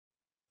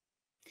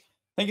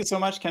Thank you so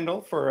much,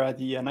 Kendall, for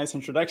the nice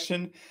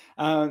introduction.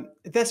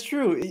 That's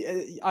true.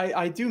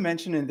 I do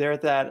mention in there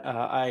that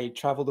I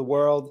travel the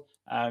world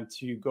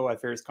to go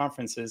at various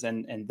conferences,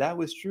 and that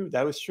was true.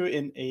 That was true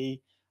in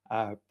a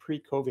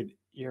pre-COVID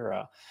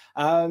era.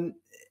 Um,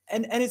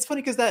 and it's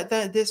funny because that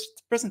this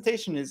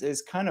presentation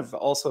is kind of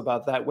also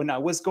about that. When I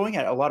was going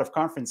at a lot of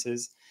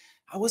conferences,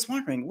 I was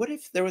wondering, what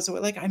if there was a way,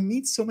 like I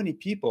meet so many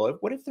people.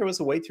 What if there was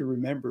a way to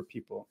remember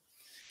people?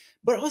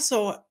 But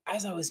also,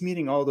 as I was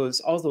meeting all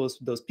those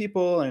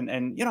people, and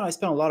I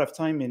spent a lot of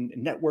time in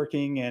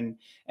networking and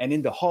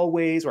in the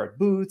hallways or at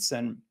booths,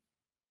 and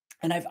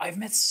I've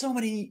met so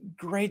many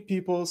great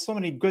people, so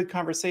many good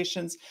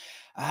conversations.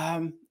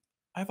 Um,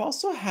 I've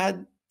also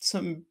had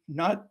some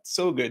not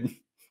so good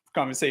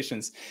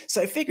conversations.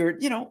 So I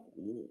figured,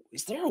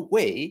 is there a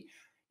way,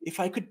 if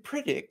I could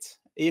predict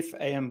if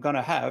I am going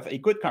to have a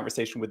good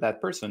conversation with that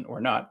person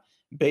or not,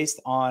 based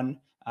on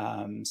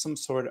some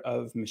sort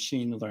of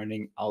machine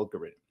learning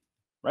algorithm,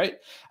 right?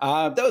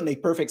 That would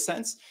make perfect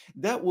sense.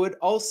 That would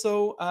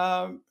also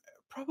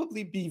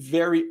probably be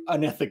very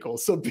unethical.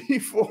 So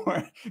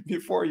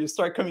before you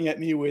start coming at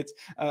me with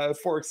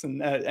forks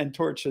and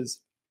torches,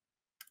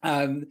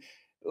 um,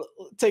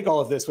 take all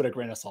of this with a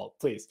grain of salt,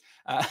 please.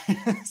 But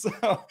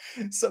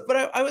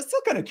I was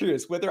still kind of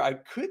curious whether I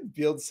could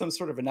build some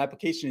sort of an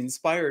application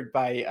inspired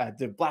by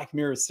the Black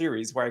Mirror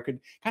series, where I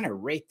could kind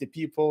of rate the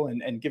people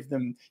and give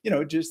them,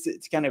 just to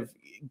kind of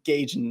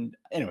gauge. And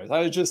anyways, I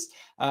was just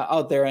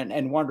out there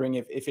and wondering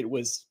if it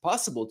was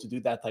possible to do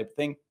that type of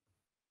thing.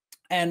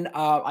 And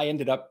I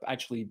ended up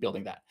actually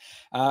building that.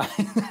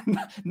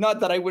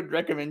 Not that I would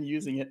recommend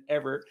using it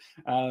ever,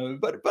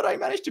 but I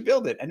managed to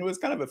build it, and it was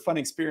kind of a fun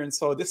experience.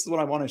 So this is what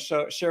I want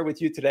to share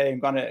with you today. I'm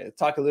going to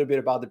talk a little bit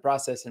about the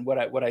process and what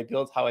I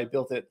built, how I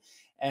built it,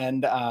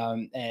 and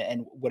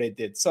what it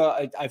did.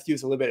 So I've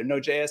used a little bit of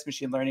NodeJS,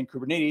 machine learning,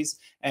 Kubernetes,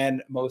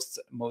 and most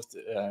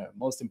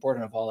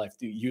important of all, I've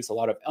used a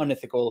lot of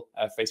unethical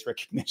face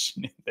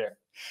recognition in there.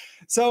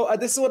 So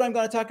this is what I'm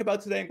going to talk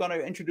about today. I'm going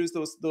to introduce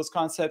those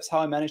concepts, how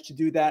I managed to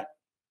do that.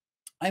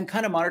 I'm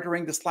kind of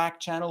monitoring the Slack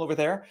channel over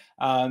there.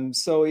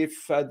 So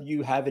if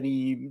you have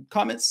any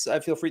comments,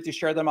 feel free to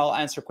share them. I'll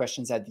answer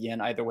questions at the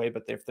end either way.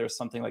 But if there's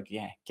something like,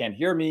 can't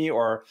hear me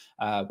or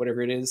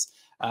whatever it is,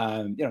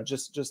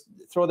 just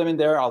throw them in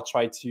there. I'll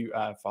try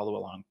to follow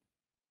along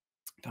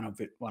kind of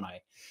with one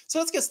eye. So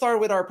let's get started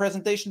with our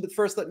presentation. But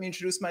first, let me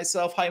introduce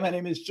myself. Hi, my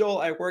name is Joel.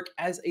 I work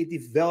as a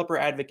developer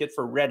advocate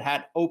for Red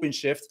Hat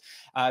OpenShift.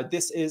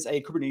 This is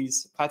a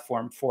Kubernetes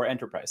platform for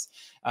enterprise.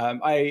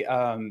 I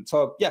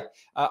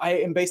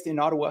am based in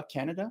Ottawa,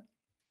 Canada.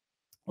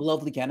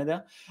 Lovely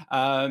Canada.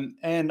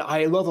 And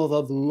I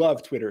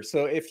love Twitter.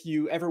 So if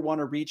you ever want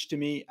to reach to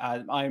me,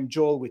 I'm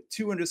Joel with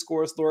 2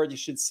 underscores, Lord. You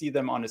should see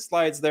them on the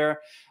slides there.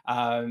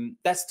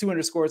 That's 2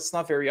 underscores. It's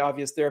not very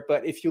obvious there,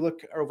 but if you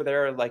look over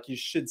there, like, you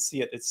should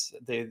see it.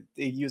 They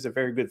use a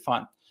very good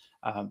font.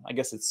 I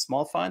guess it's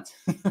small font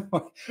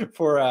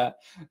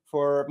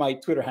for my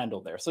Twitter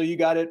handle there. So you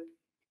got it.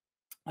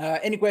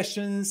 Any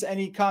questions,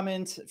 any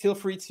comment, feel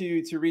free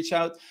to reach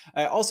out.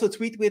 Also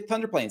tweet with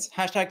ThunderPlains,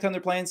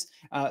 #ThunderPlains.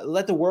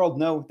 Let the world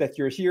know that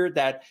you're here,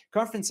 that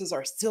conferences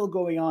are still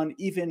going on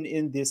even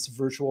in this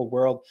virtual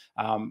world.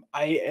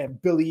 I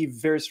believe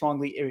very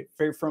strongly,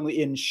 very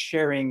firmly in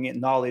sharing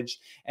knowledge,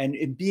 and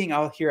in being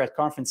out here at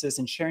conferences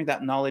and sharing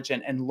that knowledge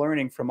and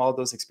learning from all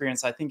those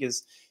experiences, I think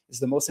is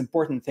the most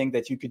important thing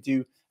that you could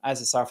do as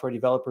a software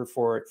developer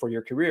for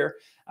your career.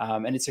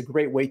 And it's a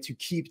great way to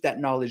keep that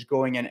knowledge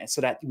going, and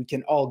so that we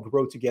can all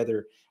grow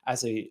together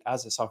as a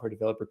software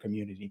developer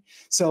community.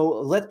 So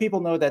let people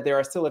know that there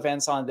are still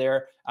events on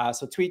there.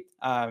 So tweet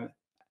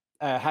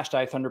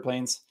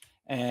 #ThunderPlains,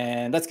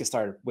 and let's get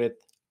started with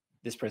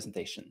this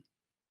presentation.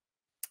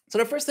 So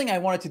the first thing I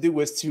wanted to do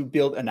was to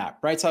build an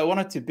app, right? So I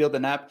wanted to build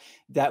an app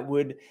that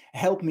would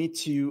help me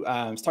to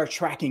start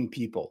tracking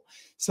people.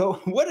 So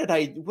what did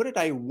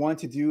I want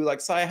to do?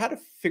 So I had to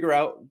figure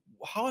out,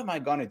 how am I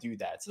going to do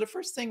that? So the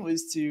first thing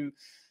was to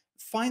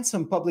find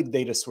some public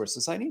data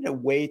sources. I need a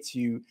way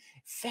to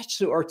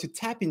fetch or to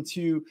tap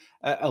into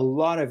a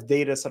lot of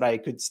data so that I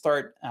could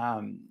start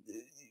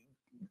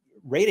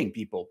rating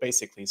people,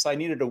 basically. So I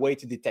needed a way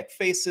to detect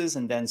faces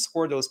and then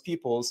score those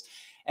people's.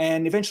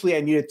 And eventually,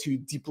 I needed to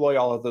deploy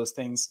all of those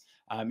things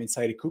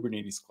inside a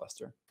Kubernetes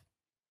cluster.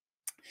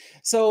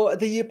 So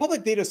the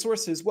public data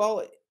sources, well,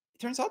 it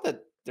turns out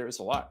that there's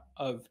a lot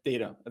of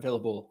data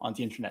available on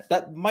the internet.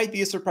 That might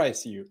be a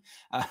surprise to you.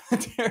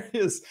 There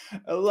is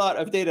a lot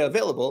of data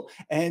available,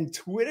 and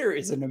Twitter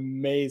is an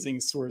amazing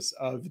source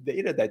of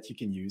data that you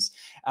can use.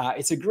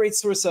 It's a great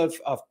source of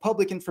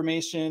public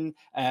information,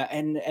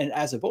 and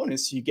as a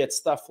bonus, you get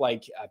stuff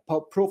like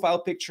profile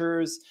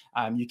pictures.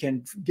 You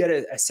can get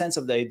a sense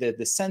of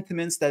the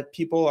sentiments that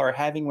people are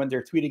having when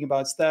they're tweeting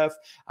about stuff.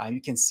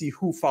 You can see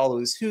who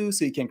follows who,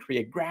 so you can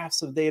create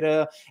graphs of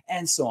data,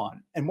 and so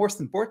on. And most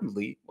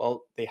importantly,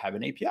 well, they have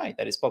an API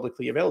that is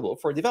publicly available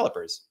for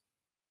developers.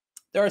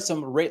 There are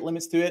some rate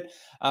limits to it,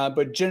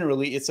 but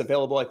generally it's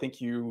available. I think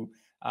you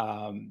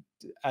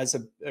As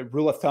a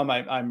rule of thumb,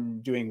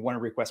 I'm doing 1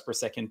 request per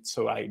second,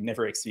 so I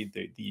never exceed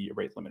the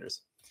rate limiters.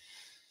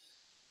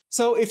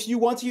 So if you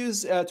want to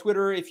use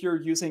Twitter, if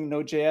you're using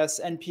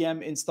Node.js,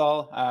 npm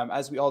install,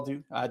 as we all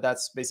do.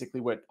 That's basically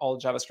what all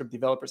JavaScript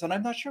developers, and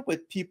I'm not sure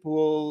what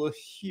people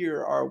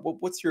here are.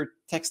 What's your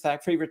tech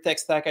stack, favorite tech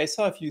stack? I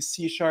saw a few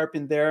C#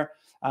 in there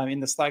in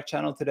the Slack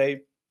channel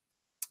today.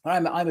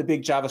 I'm a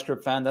big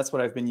JavaScript fan. That's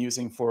what I've been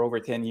using for over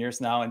 10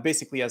 years now. And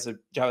basically, as a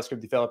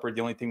JavaScript developer,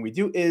 the only thing we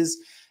do is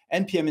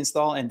npm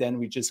install, and then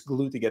we just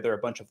glue together a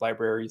bunch of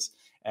libraries,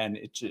 and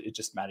it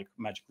just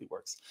magically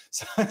works.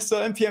 So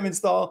npm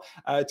install,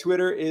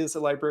 Twitter is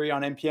a library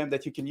on npm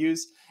that you can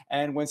use.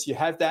 And once you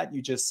have that,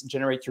 you just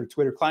generate your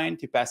Twitter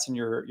client, you pass in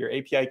your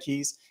API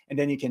keys, and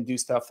then you can do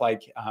stuff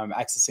like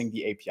accessing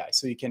the API.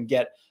 So you can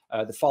get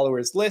the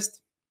followers list.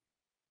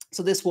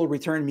 So this will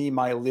return me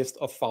my list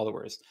of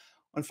followers.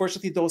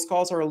 Unfortunately, those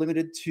calls are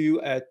limited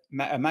to a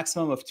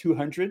maximum of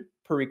 200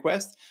 per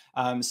request.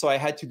 So I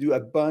had to do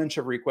a bunch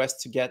of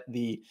requests to get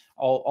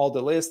all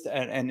the list.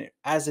 And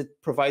as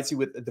it provides you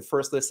with the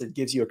first list, it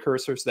gives you a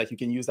cursor so that you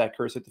can use that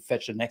cursor to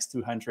fetch the next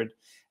 200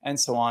 and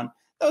so on.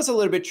 That was a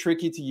little bit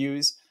tricky to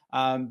use.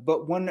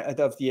 But one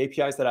of the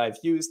APIs that I've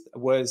used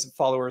was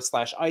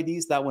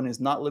followers/IDs. That one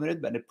is not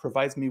limited, but it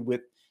provides me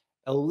with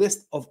a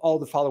list of all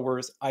the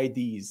followers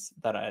IDs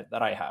that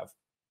I have.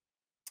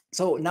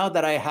 So now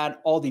that I had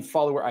all the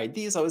follower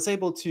IDs, I was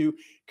able to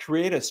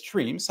create a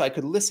stream so I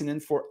could listen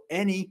in for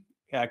any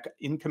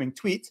incoming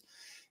tweet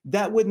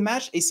that would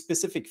match a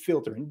specific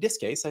filter. In this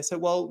case, I said,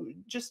 well,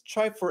 just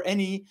try for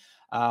any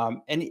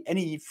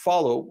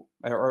follow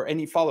or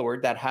any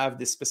follower that have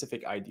this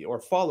specific ID,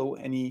 or follow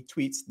any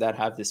tweets that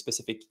have this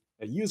specific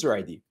user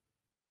ID.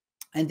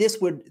 And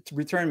this would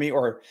return me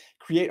or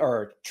create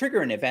or trigger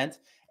an event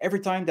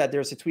every time that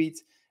there's a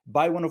tweet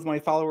by one of my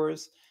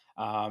followers,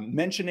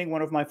 mentioning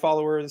one of my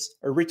followers,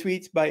 a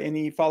retweet by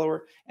any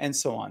follower, and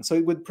so on. So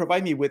it would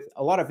provide me with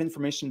a lot of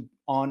information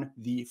on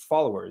the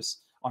followers,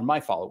 on my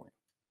following.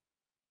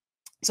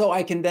 So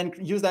I can then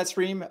use that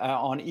stream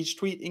on each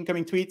tweet,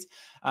 incoming tweet.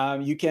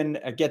 You can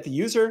get the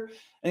user.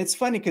 And it's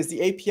funny because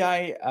the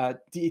API,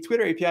 the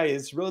Twitter API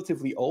is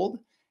relatively old,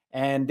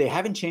 and they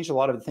haven't changed a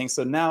lot of the things.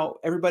 So now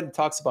everybody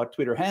talks about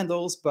Twitter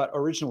handles, but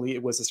originally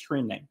it was a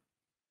screen name.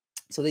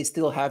 So they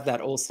still have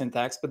that old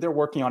syntax, but they're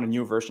working on a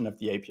new version of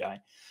the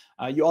API.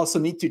 You also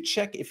need to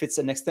check if it's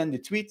an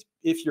extended tweet.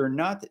 If you're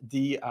not,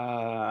 the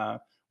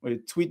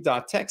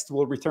tweet.text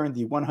will return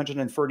the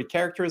 140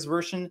 characters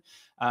version,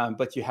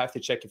 but you have to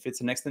check if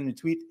it's an extended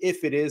tweet.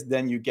 If it is,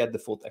 then you get the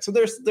full text. So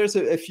there's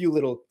a few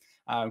little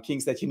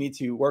kinks that you need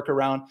to work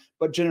around,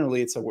 but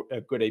generally it's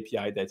a good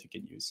API that you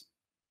can use.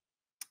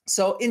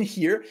 So in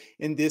here,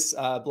 in this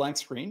blank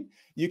screen,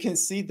 you can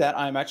see that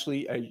I'm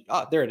actually,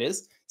 there it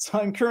is. So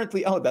I'm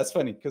currently, that's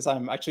funny, because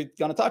I'm actually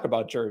going to talk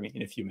about Jeremy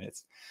in a few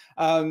minutes.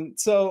 I'm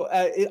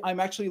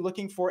actually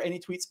looking for any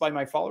tweets by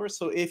my followers.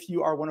 So if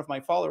you are one of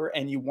my followers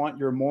and you want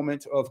your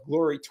moment of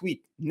glory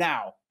tweet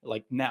now,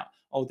 like now,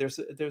 there's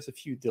a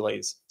few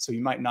delays, so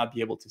you might not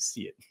be able to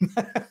see it.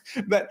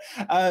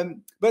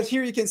 but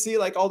here you can see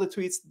like all the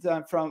tweets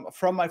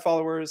from my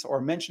followers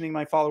or mentioning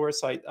my followers.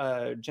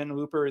 So Jen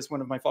Looper is one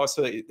of my followers,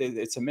 so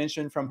it's a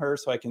mention from her,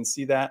 so I can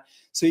see that.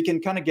 So you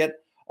can kind of get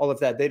all of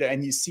that data,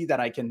 and you see that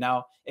I can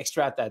now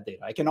extract that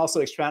data. I can also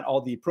extract all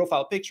the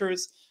profile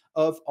pictures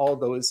of all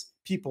those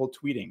people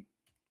tweeting.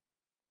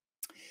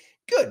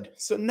 Good.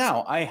 So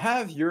now I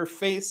have your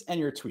face and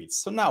your tweets.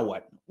 So now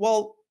what?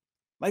 Well,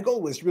 my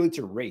goal was really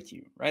to rate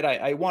you, right?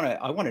 I want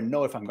to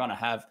know if I'm going to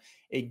have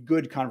a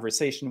good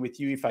conversation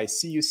with you if I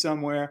see you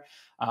somewhere.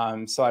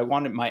 So I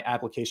wanted my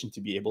application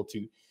to be able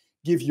to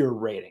give you a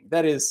rating.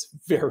 That is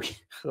very,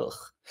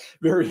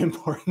 very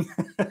important.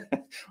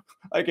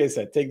 Like I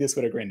said, take this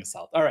with a grain of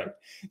salt. All right.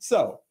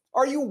 So,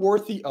 are you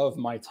worthy of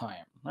my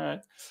time? All right.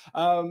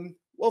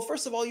 Well,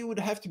 first of all, you would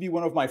have to be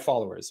one of my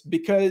followers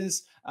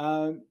because,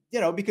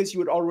 because you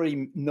would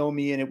already know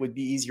me, and it would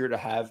be easier to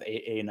have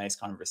a nice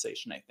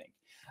conversation, I think.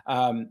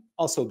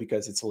 Also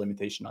because it's a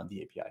limitation on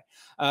the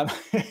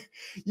API.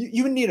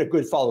 You need a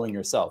good following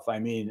yourself. I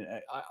mean,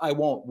 I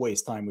won't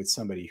waste time with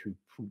somebody who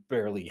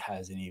barely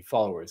has any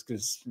followers,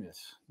 because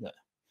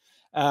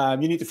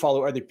you need to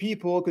follow other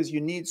people because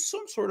you need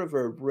some sort of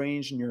a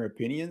range in your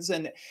opinions,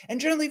 and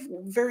generally,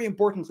 very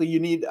importantly, you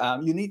need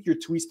your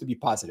tweets to be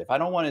positive. I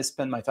don't want to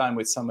spend my time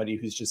with somebody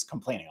who's just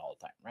complaining all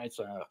the time, right?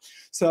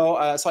 So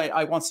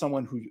I want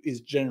someone who is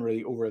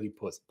generally overly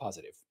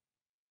positive.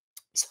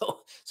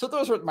 So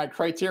those are my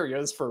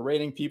criterias for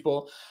rating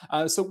people.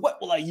 So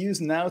what will I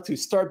use now to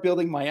start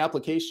building my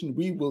application?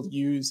 We will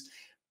use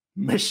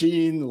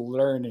machine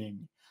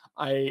learning.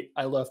 I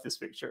love this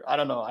picture. I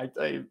don't know.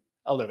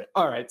 I love it.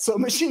 All right. So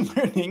machine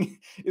learning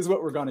is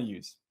what we're going to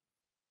use.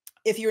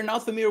 If you're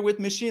not familiar with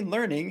machine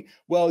learning,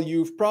 well,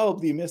 you've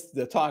probably missed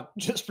the talk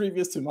just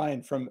previous to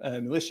mine from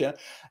Militia.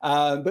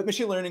 But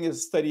machine learning is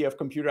a study of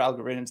computer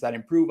algorithms that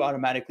improve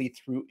automatically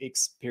through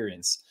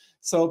experience.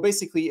 So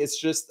basically, it's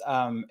just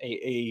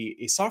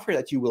a software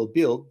that you will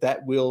build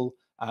that will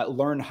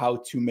learn how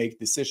to make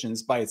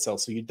decisions by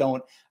itself. So you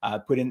don't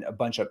put in a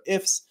bunch of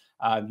ifs.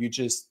 You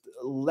just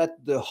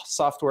let the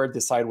software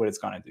decide what it's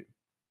going to do.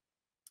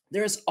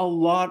 There's a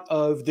lot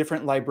of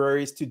different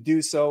libraries to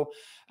do so.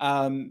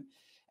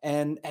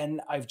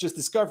 And I've just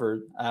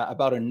discovered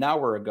about an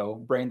hour ago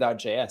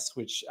brain.js,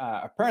 which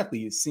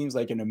apparently seems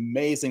like an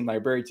amazing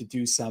library to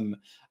do some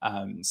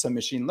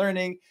machine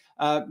learning.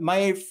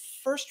 My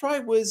first try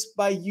was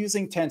by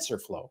using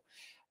TensorFlow.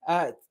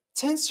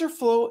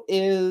 TensorFlow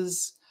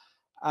is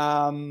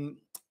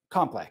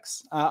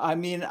complex. I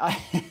mean,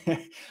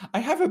 I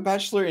have a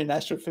bachelor in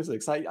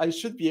astrophysics. I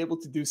should be able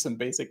to do some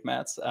basic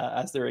maths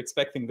as they're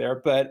expecting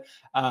there, but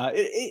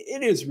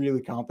it is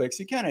really complex.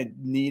 You kind of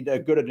need a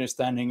good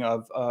understanding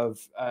of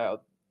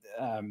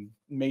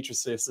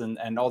matrices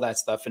and all that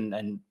stuff,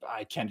 and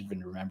I can't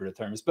even remember the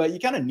terms, but you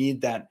kind of need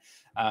that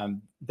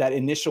that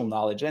initial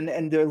knowledge,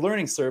 and the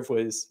learning curve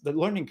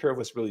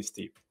was really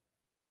steep.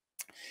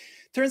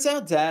 Turns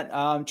out that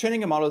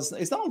training a model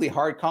is not only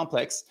hard,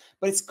 complex,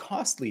 but it's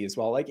costly as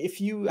well. Like if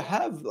you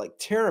have like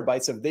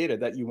terabytes of data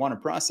that you want to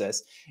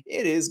process,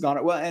 it is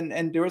gonna, well,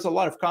 and there was a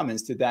lot of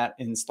comments to that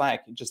in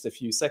Slack just a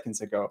few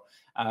seconds ago.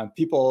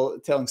 People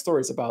telling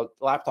stories about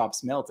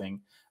laptops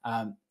melting.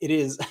 It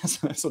is,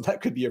 so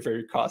that could be a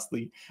very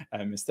costly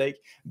mistake,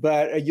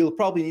 but you'll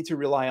probably need to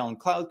rely on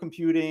cloud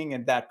computing,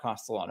 and that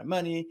costs a lot of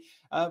money.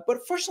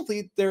 But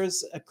fortunately,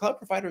 there's cloud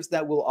providers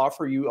that will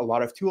offer you a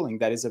lot of tooling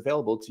that is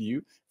available to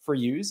you for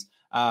use.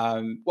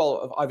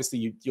 Well,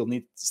 obviously,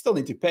 you'll still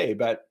need to pay,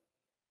 but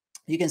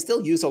you can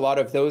still use a lot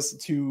of those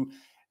to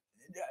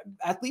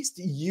at least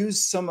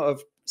use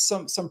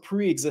some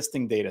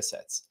pre-existing data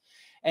sets.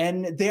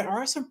 And there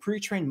are some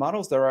pre-trained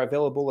models that are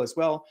available as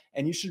well,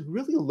 and you should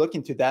really look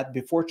into that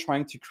before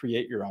trying to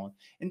create your own.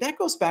 And that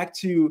goes back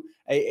to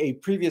a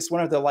previous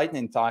one of the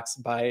lightning talks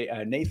by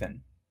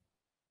Nathan.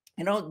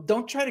 You know,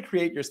 don't try to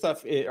create your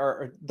stuff,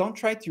 or don't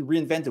try to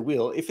reinvent the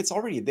wheel. If it's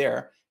already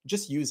there,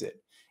 just use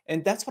it.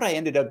 And that's what I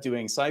ended up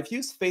doing. So I've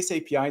used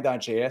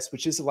faceapi.js,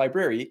 which is a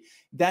library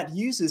that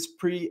uses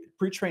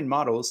pre-trained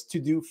models to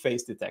do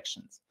face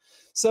detections.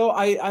 So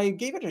I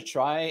gave it a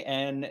try,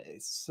 and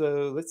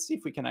so let's see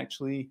if we can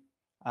actually,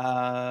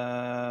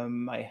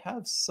 I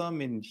have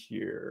some in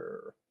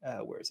here.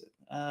 Where is it?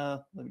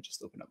 Let me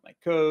just open up my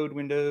code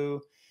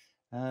window,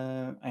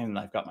 and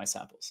I've got my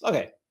samples.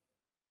 Okay,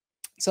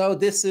 so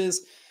this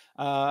is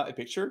a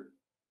picture,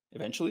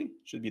 eventually,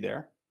 should be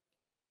there.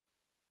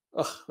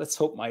 Ugh, let's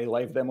hope my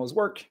live demos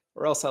work,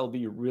 or else I'll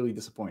be really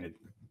disappointed.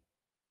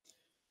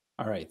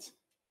 All right,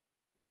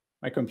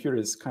 my computer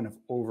is kind of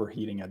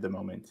overheating at the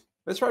moment.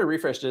 Let's try to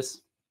refresh this.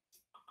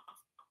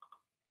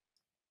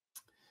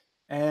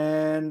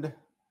 And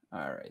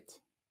all right,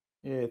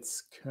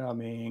 it's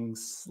coming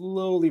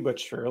slowly but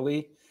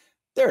surely.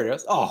 There it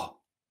is. Oh,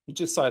 you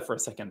just saw it for a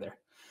second there.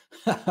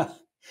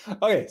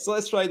 Okay, so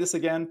let's try this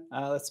again.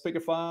 Let's pick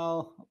a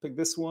file. I'll pick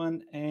this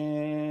one,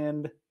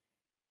 and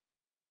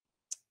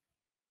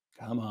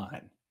come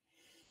on.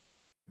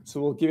 So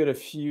we'll give it a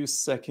few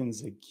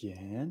seconds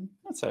again.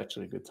 That's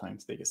actually a good time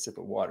to take a sip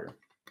of water.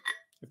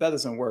 If that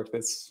doesn't work,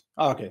 that's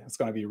okay. That's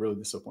going to be really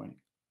disappointing.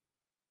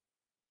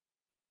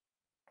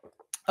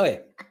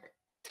 Okay,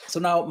 so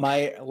now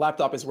my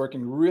laptop is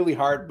working really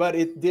hard, but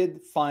it did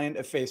find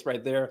a face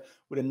right there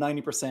with a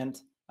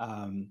 90%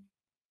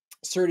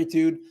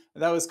 certitude.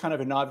 That was kind of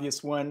an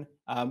obvious one.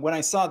 When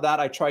I saw that,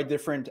 I tried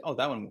different. Oh,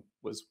 that one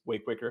was way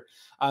quicker.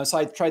 So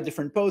I tried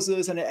different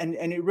poses, and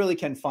it really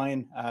can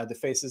find the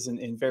faces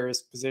in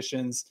various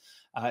positions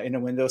in a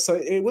window. So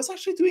it was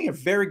actually doing a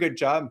very good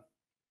job.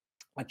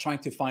 I'm trying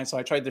to find, so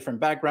I tried different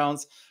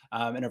backgrounds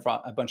and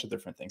a bunch of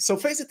different things. So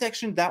face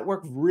detection, that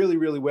worked really,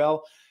 really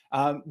well.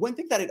 One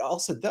thing that it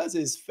also does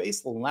is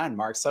face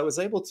landmarks. So I was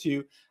able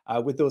to,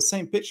 with those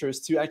same pictures,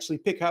 to actually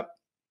pick up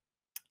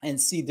and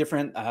see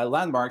different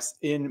landmarks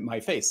in my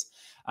face.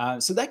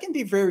 So that can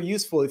be very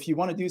useful if you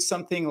want to do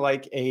something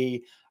like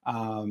a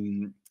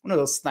one of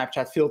those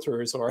Snapchat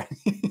filters, or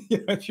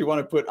if you want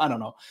to put, I don't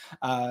know,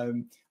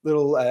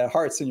 little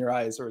hearts in your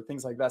eyes or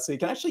things like that. So you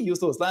can actually use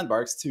those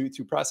landmarks to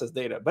process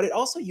data, but it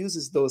also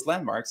uses those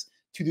landmarks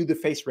to do the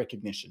face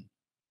recognition.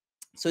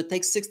 So it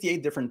takes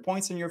 68 different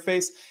points in your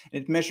face.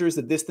 It measures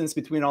the distance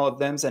between all of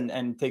them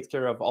and takes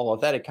care of all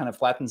of that. It kind of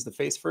flattens the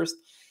face first,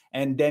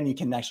 and then you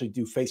can actually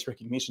do face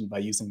recognition by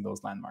using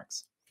those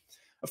landmarks.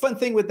 A fun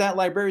thing with that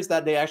library is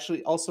that they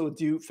actually also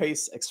do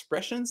face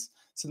expressions.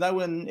 So that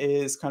one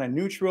is kind of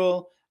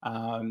neutral.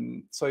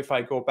 So if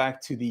I go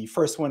back to the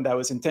first one, that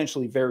was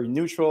intentionally very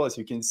neutral, as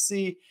you can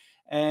see.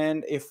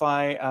 And if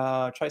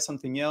I try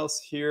something else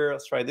here,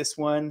 let's try this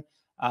one.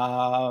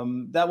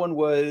 That one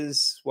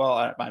was,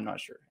 well, I'm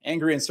not sure.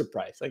 Angry and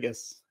surprised. I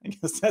guess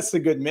that's a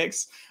good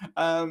mix.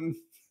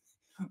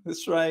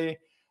 Let's try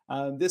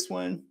this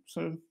one.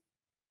 So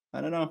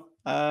I don't know.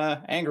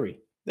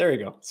 Angry. There you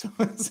go.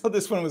 So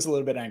this one was a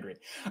little bit angry.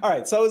 All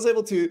right. So I was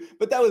able to,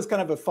 but that was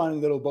kind of a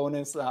fun little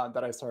bonus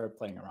that I started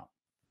playing around.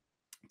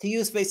 To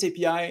use Face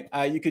API,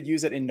 you could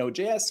use it in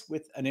Node.js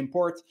with an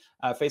import,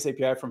 Face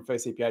API from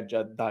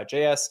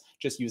faceapi.js.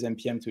 Just use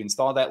npm to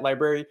install that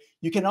library.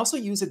 You can also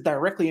use it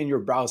directly in your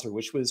browser,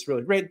 which was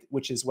really great,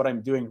 which is what I'm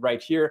doing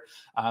right here.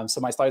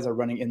 So my slides are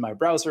running in my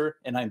browser,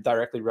 and I'm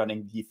directly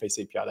running the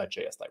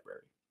faceapi.js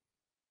library.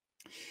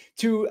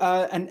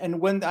 And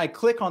when I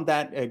click on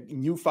that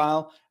new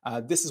file,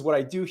 this is what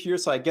I do here.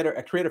 So I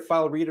create a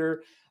file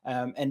reader,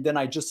 and then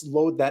I just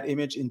load that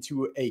image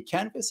into a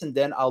canvas, and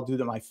then I'll do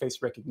my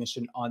face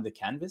recognition on the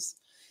canvas.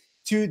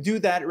 To do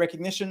that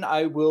recognition,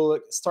 I will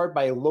start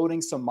by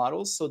loading some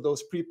models. So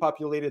those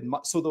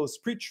those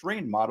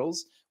pre-trained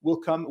models will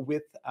come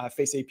with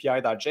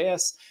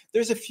faceapi.js.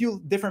 There's a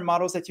few different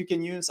models that you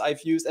can use.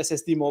 I've used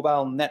SSD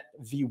Mobile Net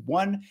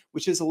V1,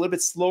 which is a little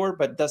bit slower,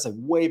 but does a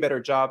way better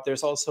job.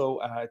 There's also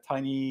a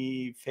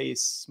Tiny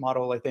Face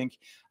model, I think.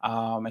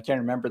 I can't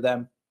remember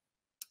them.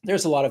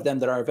 There's a lot of them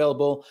that are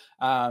available,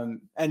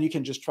 and you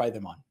can just try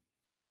them on.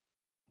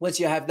 Once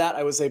you have that,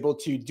 I was able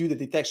to do the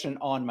detection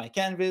on my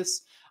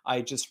canvas.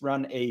 I just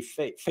run a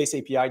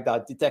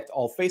faceapi.detect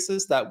all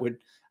faces that would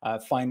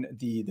find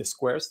the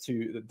squares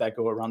that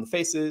go around the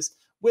faces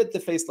with the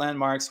face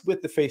landmarks,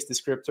 with the face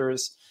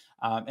descriptors.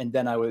 And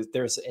then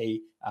there's a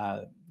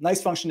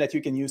nice function that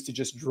you can use to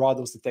just draw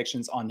those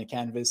detections on the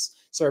canvas.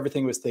 So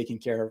everything was taken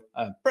care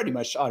of pretty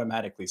much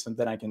automatically. So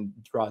then I can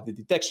draw the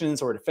detections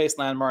or the face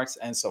landmarks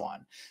and so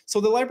on. So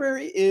the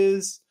library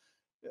is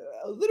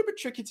a little bit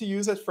tricky to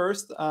use at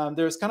first.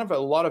 There's kind of a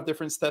lot of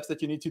different steps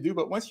that you need to do,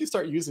 but once you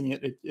start using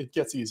it, it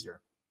gets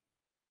easier.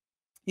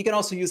 You can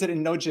also use it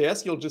in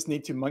Node.js. You'll just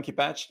need to monkey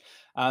patch.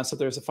 So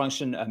there's a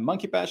function, a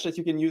monkey patch, that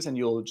you can use, and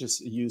you'll just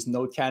use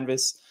node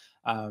canvas,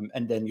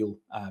 and then you'll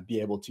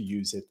be able to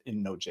use it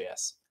in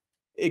Node.js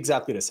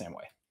exactly the same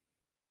way.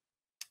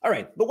 All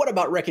right, but what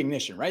about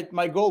recognition, right?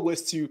 My goal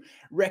was to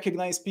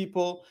recognize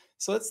people.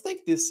 So let's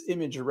take this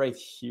image right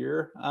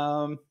here,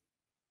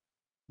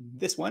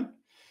 this one.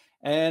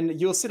 And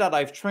you'll see that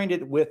I've trained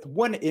it with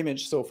one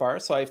image so far.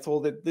 So I've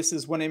told it this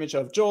is one image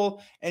of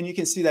Joel, and you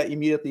can see that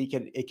immediately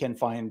it can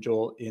find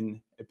Joel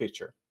in a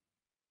picture.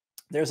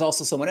 There's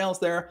also someone else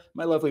there,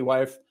 my lovely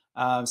wife.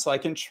 So I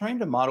can train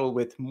the model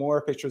with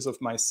more pictures of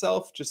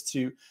myself just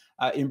to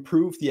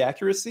improve the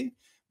accuracy.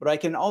 But I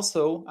can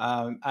also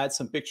add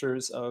some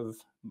pictures of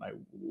my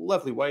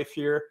lovely wife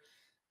here.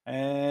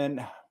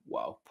 And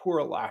wow,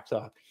 poor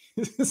laptop.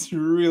 It's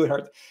really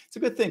hard. It's a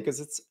good thing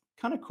because it's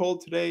kind of cold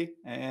today,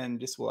 and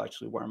this will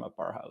actually warm up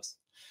our house.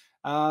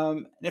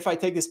 And if I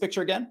take this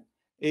picture again,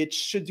 it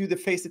should do the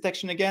face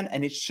detection again,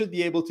 and it should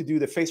be able to do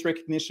the face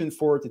recognition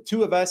for the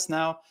two of us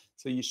now.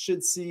 So you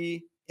should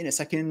see in a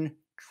second,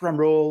 drum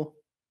roll.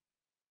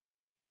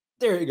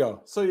 There you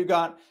go. So you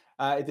got,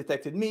 it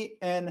detected me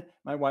and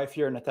my wife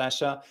here,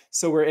 Natasha.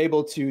 So we're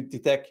able to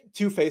detect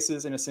two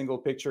faces in a single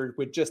picture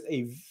with just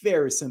a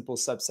very simple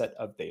subset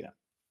of data.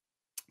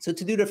 So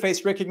to do the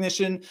face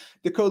recognition,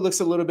 the code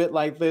looks a little bit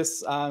like this.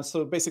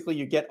 So basically,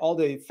 you get all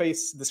the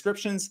face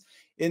descriptions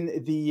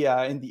in the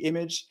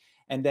image,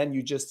 and then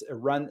you just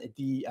run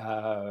the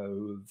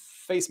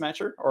face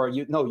matcher, or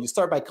you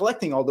start by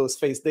collecting all those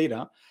face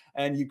data,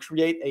 and you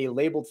create a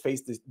labeled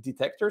face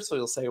detector. So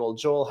you'll say, well,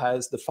 Joel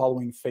has the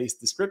following face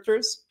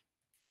descriptors.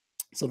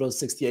 So those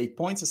 68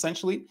 points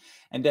essentially,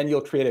 and then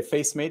you'll create a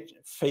face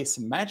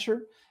matcher,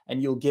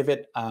 and you'll give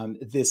it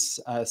this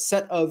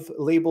set of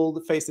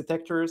labeled face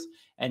detectors,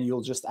 and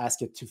you'll just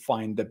ask it to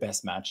find the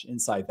best match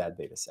inside that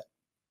data set.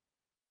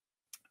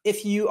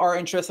 If you are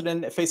interested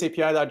in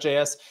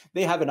faceapi.js,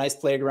 they have a nice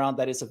playground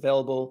that is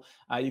available.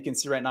 You can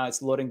see right now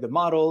it's loading the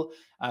model,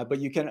 but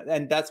you can,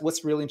 and that's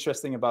what's really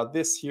interesting about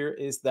this here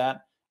is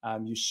that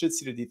you should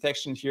see the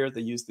detection here.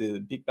 They use the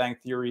Big Bang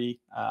Theory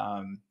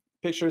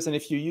pictures. And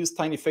if you use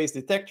Tiny Face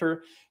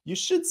Detector, you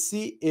should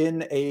see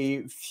in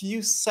a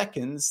few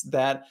seconds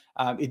that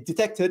it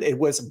detected. It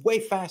was way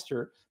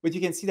faster, but you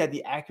can see that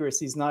the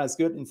accuracy is not as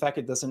good. In fact,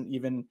 it doesn't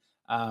even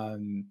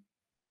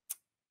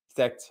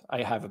detect.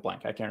 I have a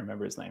blank. I can't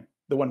remember his name.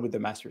 The one with the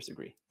master's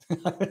degree.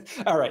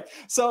 All right.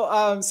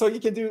 So so you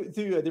can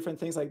do different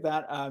things like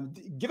that.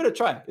 Give it a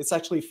try. It's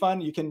actually fun.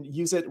 You can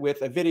use it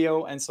with a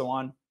video and so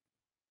on.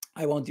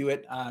 I won't do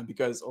it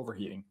because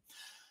overheating.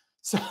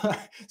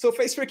 So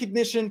face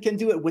recognition can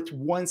do it with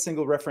one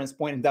single reference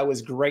point, and that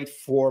was great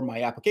for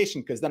my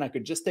application because then I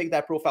could just take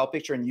that profile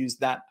picture and use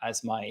that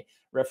as my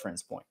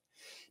reference point.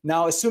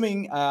 Now,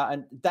 assuming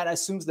that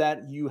assumes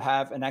that you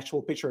have an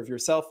actual picture of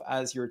yourself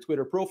as your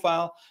Twitter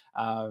profile,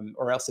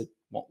 or else it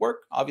won't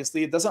work.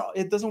 Obviously, it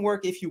doesn't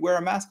work if you wear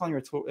a mask on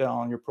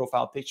your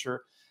profile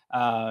picture.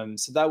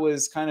 So that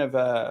was kind of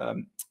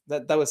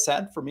that was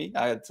sad for me.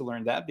 I had to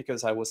learn that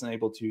because I wasn't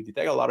able to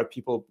detect. A lot of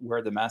people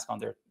wear the mask on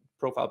their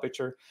profile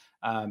picture,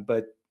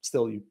 but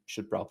still, you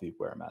should probably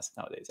wear a mask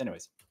nowadays.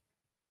 Anyways,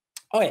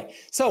 okay,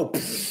 so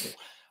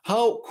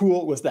how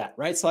cool was that,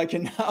 right? So I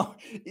can now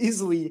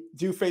easily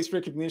do face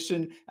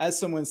recognition. As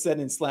someone said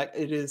in Slack,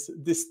 it is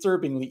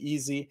disturbingly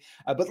easy.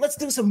 But let's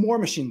do some more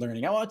machine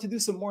learning. I wanted to do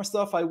some more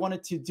stuff. I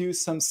wanted to do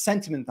some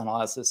sentiment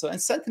analysis. So in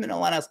sentiment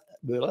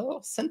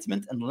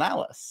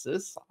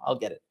analysis, I'll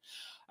get it.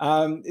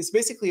 It's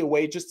basically a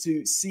way just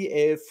to see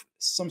if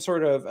some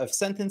sort of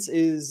sentence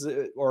is,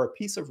 or a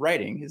piece of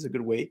writing is a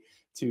good way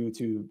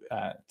to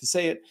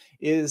say it,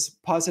 is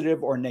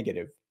positive or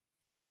negative.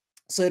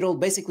 So it'll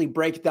basically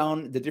break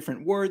down the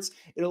different words.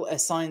 It'll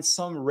assign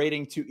some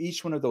rating to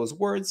each one of those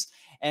words,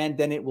 and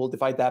then it will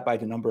divide that by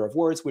the number of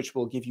words, which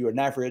will give you an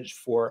average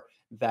for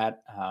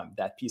that,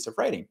 that piece of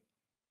writing.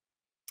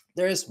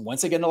 There is,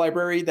 once again, a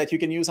library that you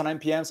can use on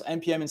npm. So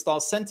npm install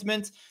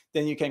sentiment.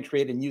 Then you can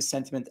create a new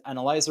sentiment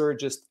analyzer.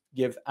 Just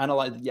give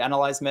the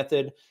analyze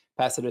method,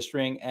 pass it a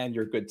string, and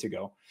you're good to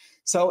go.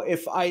 So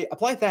if I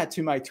apply that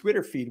to my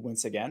Twitter feed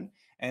once again,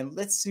 and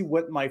let's see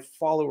what my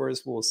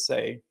followers will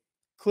say.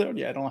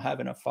 Clearly, I don't have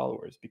enough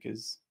followers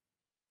because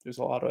there's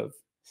a lot of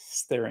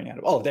staring at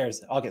it. Oh,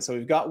 there's, okay, so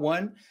we've got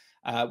one,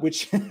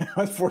 which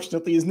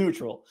unfortunately is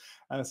neutral.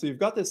 So you've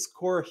got this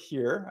score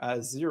here,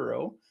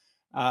 0,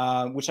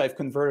 which I've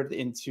converted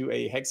into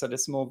a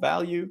hexadecimal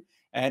value.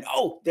 And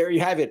oh, there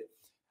you have it.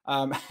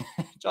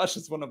 Josh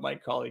is one of my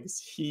colleagues.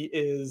 He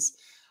is,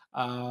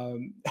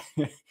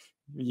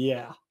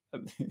 yeah,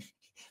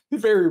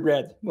 very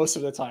red most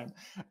of the time.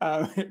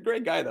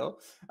 Great guy, though.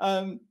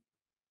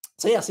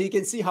 So yeah, so you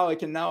can see how I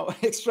can now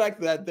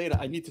extract that data.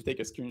 I need to take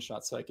a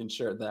screenshot so I can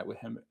share that with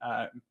him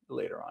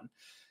later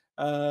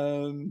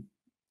on.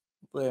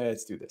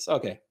 Let's do this.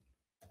 Okay.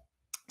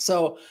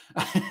 So,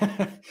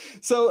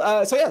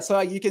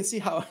 so you can see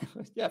how,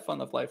 yeah, fun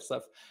of life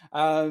stuff.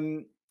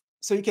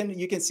 So you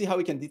can see how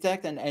we can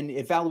detect and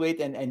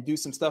evaluate and do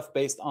some stuff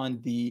based on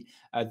the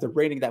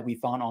rating that we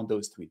found on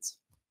those tweets.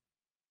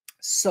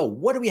 So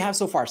what do we have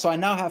so far? So I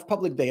now have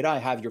public data. I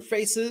have your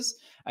faces.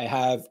 I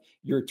have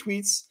your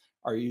tweets.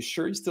 Are you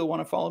sure you still want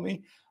to follow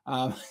me?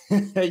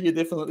 You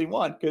definitely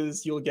want,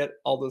 because you'll get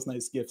all those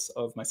nice GIFs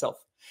of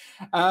myself.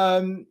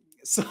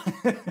 So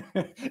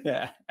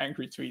yeah,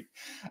 angry tweet.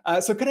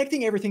 So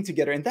connecting everything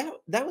together, and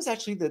that was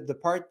actually the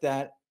part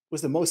that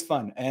was the most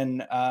fun.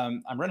 And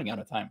I'm running out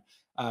of time.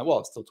 Well,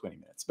 it's still 20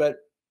 minutes, but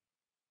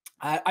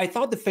I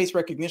thought the face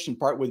recognition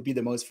part would be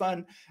the most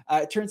fun.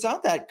 It turns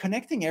out that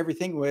connecting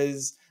everything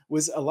was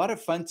a lot of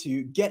fun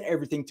to get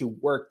everything to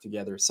work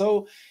together.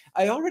 So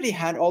I already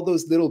had all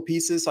those little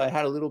pieces. So I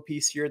had a little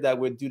piece here that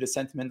would do the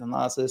sentiment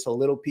analysis, a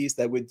little piece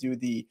that would do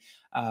the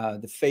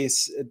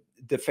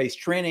face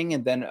training,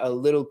 and then a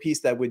little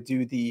piece that would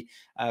do the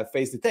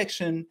face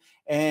detection.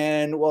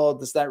 And well,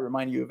 does that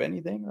remind you of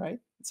anything, right?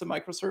 It's a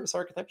microservice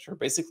architecture.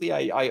 Basically,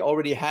 I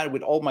already had,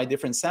 with all my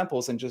different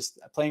samples and just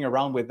playing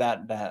around with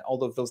that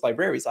all of those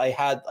libraries, I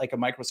had like a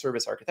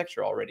microservice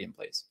architecture already in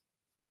place.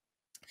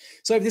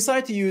 So I've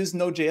decided to use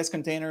Node.js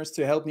containers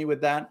to help me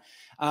with that.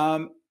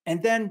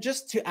 And then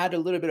just to add a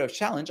little bit of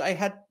challenge, I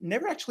had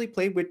never actually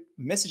played with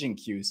messaging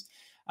queues.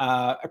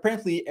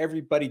 Apparently,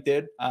 everybody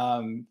did.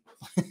 I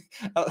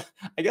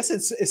guess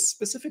it's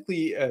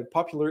specifically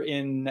popular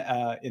in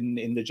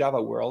the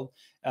Java world,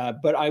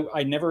 but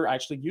I never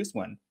actually used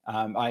one.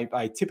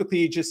 I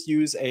typically just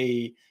use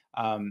a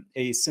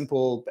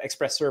simple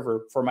Express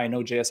server for my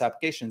Node.js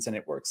applications, and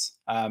it works.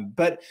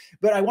 But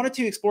I wanted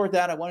to explore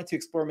that. I wanted to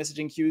explore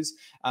messaging queues.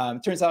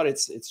 Turns out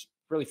it's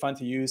really fun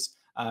to use.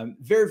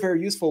 Very,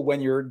 very useful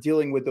when you're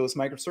dealing with those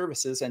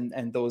microservices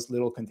and those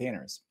little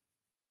containers,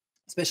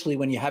 especially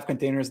when you have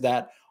containers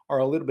that are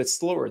a little bit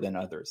slower than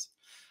others.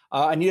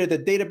 I needed a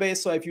database,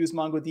 so I've used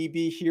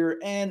MongoDB here.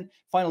 And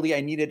finally,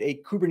 I needed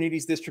a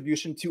Kubernetes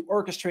distribution to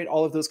orchestrate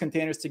all of those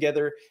containers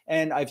together.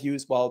 And I've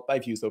used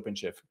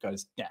OpenShift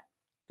because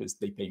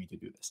they pay me to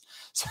do this.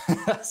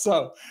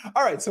 So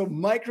all right, so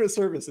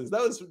microservices,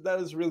 that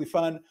was really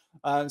fun.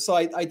 So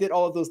I did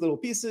all of those little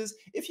pieces.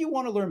 If you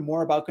want to learn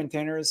more about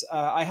containers,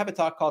 I have a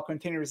talk called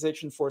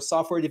Containerization for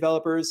Software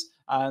Developers.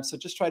 So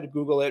just try to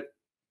Google it.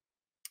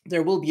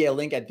 There will be a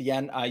link at the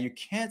end. You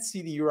can't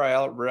see the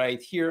URL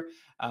right here,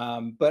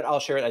 but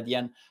I'll share it at the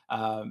end,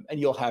 and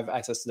you'll have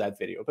access to that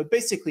video. But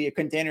basically, a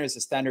container is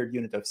a standard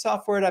unit of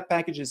software that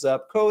packages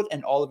up code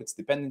and all of its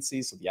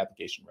dependencies so the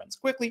application runs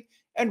quickly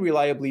and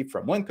reliably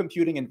from one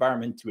computing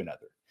environment to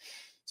another.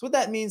 So what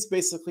that means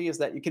basically is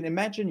that you can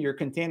imagine your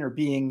container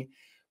being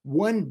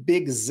one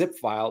big zip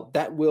file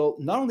that will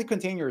not only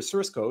contain your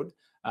source code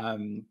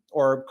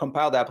or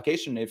compile the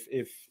application if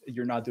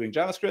you're not doing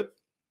JavaScript,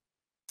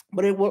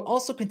 but it will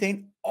also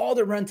contain all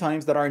the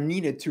runtimes that are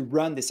needed to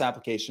run this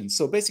application.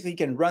 So basically, you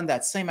can run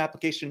that same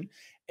application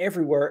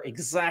everywhere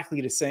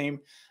exactly the same.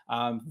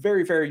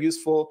 Very, very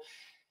useful.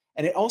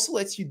 And it also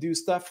lets you do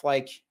stuff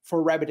like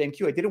for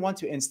RabbitMQ. I didn't want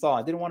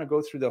to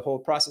go through the whole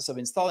process of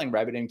installing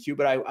RabbitMQ,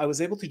 but I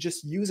was able to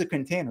just use a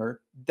container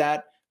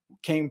that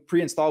came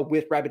pre-installed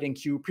with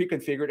RabbitMQ,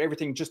 pre-configured.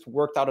 Everything just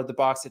worked out of the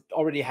box. It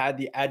already had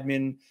the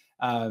admin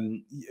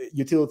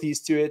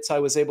utilities to it.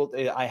 So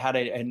I had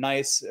a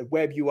nice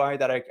web UI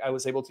that I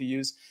was able to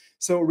use.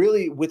 So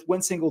really, with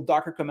one single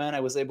Docker command, I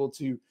was able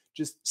to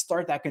just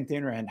start that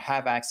container and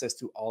have access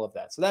to all of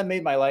that. So that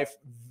made my life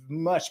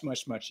much,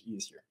 much, much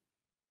easier.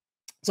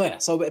 So yeah,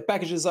 so it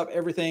packages up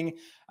everything,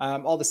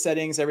 all the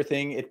settings,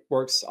 everything. It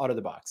works out of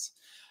the box.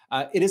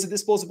 It is a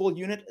disposable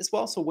unit as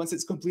well. So once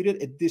it's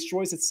completed, it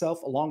destroys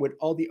itself along with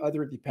all the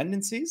other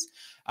dependencies,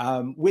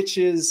 which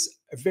is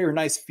a very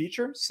nice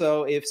feature.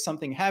 So if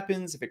something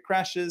happens, if it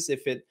crashes,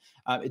 if it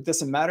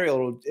doesn't matter,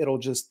 it'll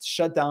just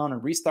shut down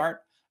and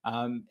restart.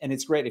 And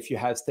it's great if you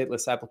have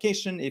stateless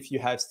application. If you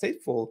have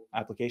stateful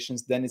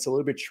applications, then it's a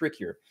little bit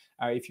trickier.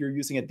 If you're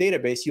using a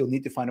database, you'll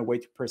need to find a way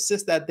to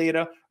persist that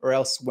data, or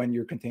else when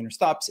your container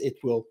stops, it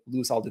will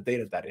lose all the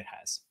data that it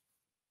has.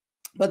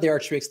 But there are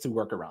tricks to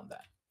work around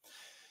that.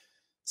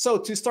 So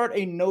to start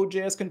a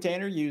Node.js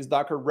container, use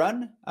Docker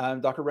run.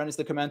 Docker run is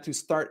the command to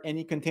start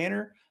any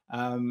container.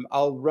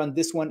 I'll run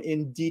this one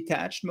in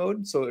detached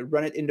mode, so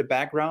run it in the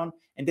background,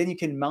 and then you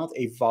can mount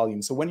a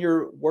volume. So when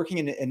you're working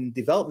in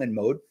development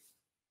mode,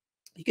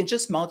 you can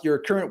just mount your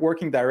current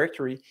working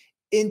directory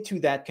into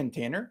that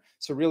container.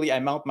 So really, I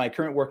mount my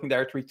current working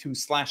directory to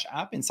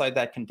 /app inside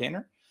that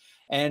container.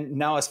 And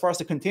now, as far as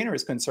the container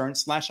is concerned,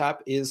 /app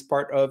is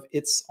part of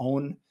its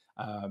own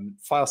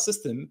file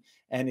system,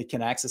 and it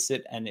can access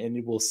it, and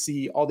it will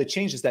see all the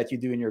changes that you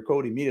do in your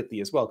code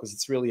immediately as well, because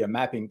it's really a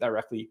mapping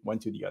directly one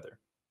to the other.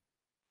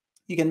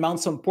 You can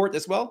mount some port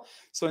as well.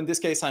 So in this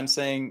case, I'm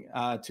saying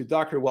to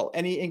Docker, well,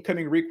 any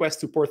incoming request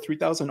to port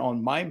 3000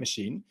 on my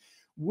machine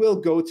will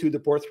go to the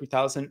port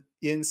 3000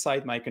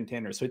 inside my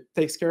container. So it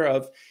takes care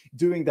of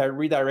doing that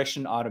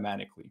redirection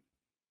automatically.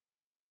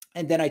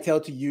 And then I tell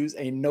it to use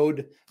a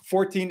Node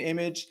 14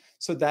 image.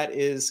 So that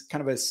is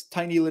kind of a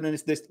tiny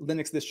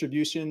Linux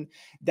distribution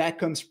that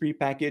comes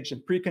prepackaged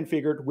and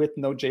pre-configured with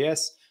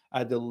Node.js.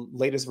 The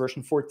latest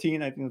version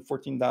 14, I think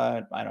 14.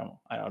 I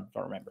don't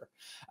remember.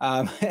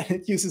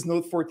 It uses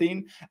Node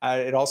 14.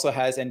 It also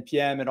has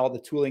npm and all the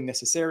tooling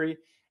necessary.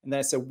 And then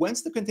I said,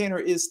 once the container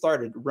is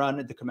started, run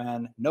the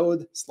command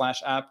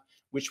node/app,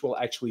 which will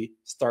actually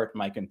start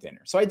my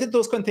container. So I did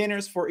those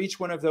containers for each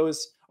one of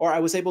those, or I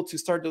was able to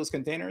start those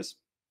containers.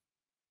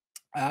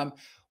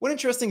 One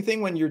interesting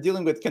thing when you're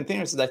dealing with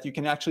containers is that you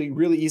can actually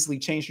really easily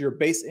change your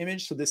base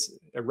image. So this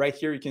right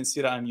here, you can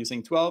see that I'm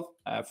using 12,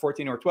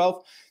 14 or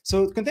 12.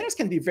 So containers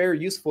can be very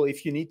useful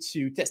if you need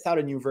to test out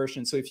a new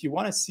version. So if you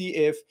want to see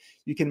if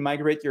you can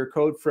migrate your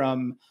code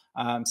from,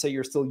 say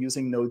you're still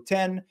using Node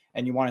 10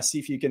 and you want to see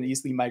if you can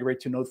easily migrate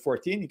to Node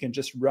 14, you can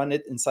just run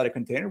it inside a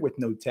container with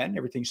Node 10.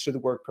 Everything should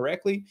work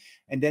correctly.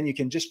 And then you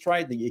can just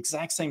try the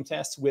exact same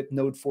test with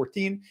Node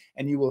 14,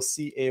 and you will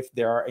see if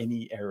there are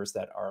any errors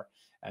that are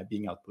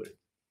being outputted.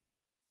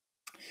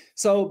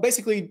 So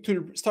basically,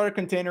 to start a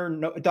container,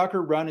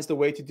 Docker run is the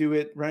way to do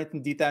it. Run it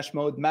in detached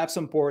mode, map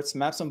some ports,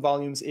 map some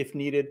volumes if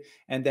needed,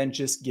 and then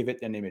just give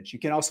it an image. You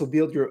can also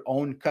build your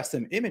own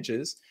custom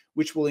images,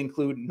 which will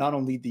include not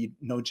only the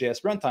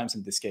Node.js runtimes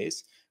in this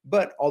case,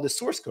 but all the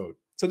source code.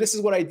 So this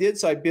is what I did.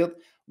 So I built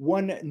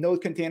one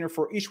node container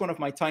for each one of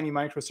my tiny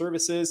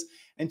microservices.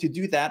 And to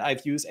do that,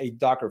 I've used a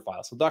Docker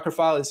file. So Docker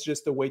file is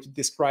just a way to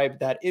describe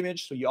that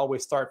image. So you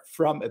always start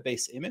from a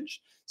base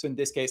image. So in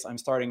this case, I'm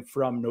starting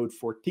from Node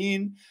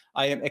 14.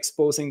 I am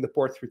exposing the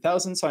port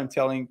 3000. So I'm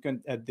telling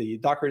the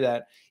Docker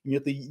that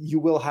immediately you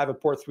will have a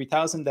port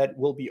 3000 that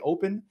will be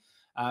open.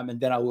 And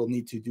then I will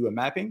need to do a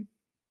mapping.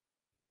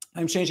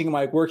 I'm changing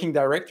my working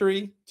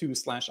directory to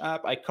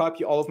 /app. I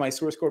copy all of my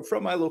source code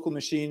from my local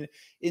machine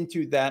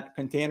into that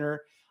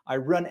container. I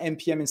run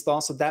npm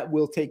install, so that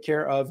will take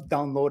care of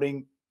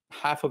downloading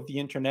half of the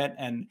internet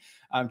and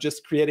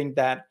just creating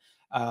that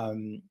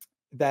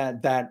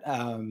that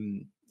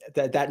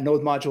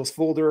node modules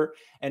folder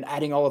and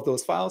adding all of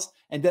those files.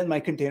 And then my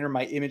container,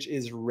 my image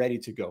is ready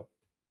to go.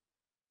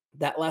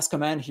 That last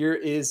command here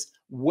is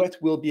what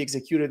will be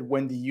executed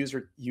when the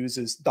user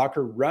uses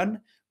Docker run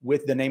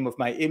with the name of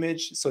my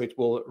image. So it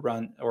will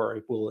run, or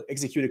it will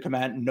execute a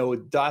command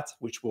node dot,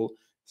 which will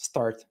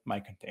start my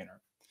container.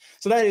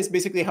 So that is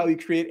basically how you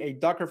create a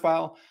Docker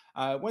file.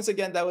 Once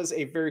again, that was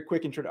a very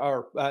quick intro,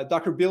 or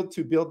Docker build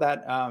to build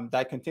that,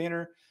 that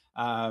container.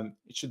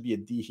 It should be a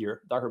D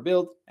here, Docker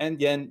build, and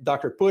then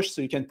Docker push.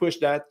 So you can push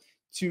that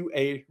to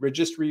a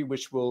registry,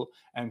 which will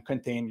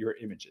contain your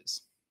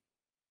images.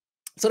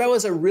 So that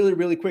was a really,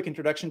 really quick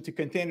introduction to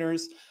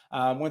containers.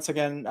 Once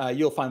again,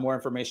 you'll find more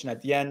information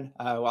at the end.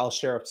 I'll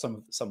share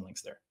some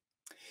links there.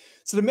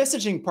 So the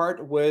messaging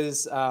part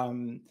was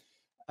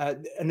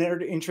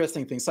another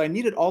interesting thing. So I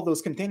needed all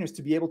those containers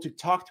to be able to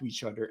talk to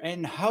each other.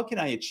 And how can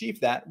I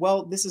achieve that?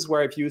 Well, this is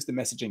where I've used the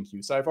messaging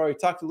queue. So I've already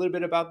talked a little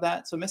bit about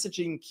that. So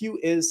messaging queue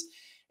is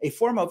a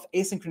form of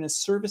asynchronous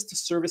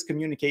service-to-service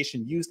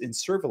communication used in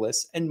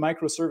serverless and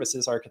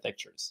microservices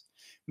architectures.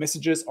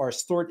 Messages are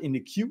stored in the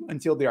queue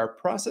until they are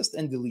processed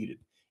and deleted.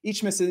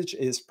 Each message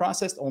is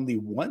processed only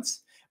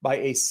once by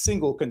a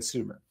single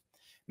consumer.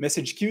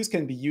 Message queues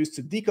can be used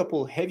to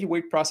decouple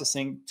heavyweight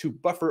processing to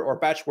buffer or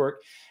batch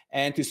work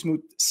and to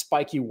smooth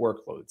spiky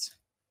workloads.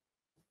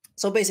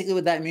 So basically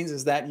what that means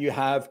is that you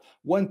have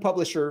one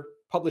publisher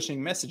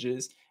publishing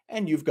messages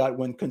and you've got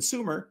one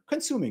consumer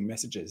consuming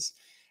messages.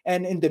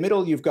 And in the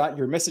middle, you've got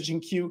your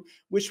messaging queue,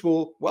 which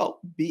will, well,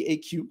 be a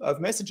queue of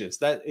messages.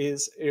 That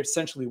is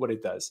essentially what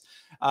it does.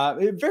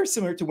 Very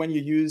similar to when you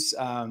use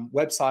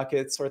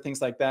WebSockets or things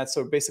like that.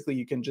 So basically,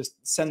 you can just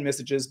send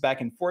messages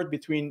back and forth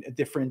between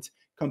different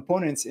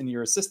components in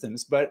your systems.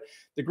 But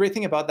the great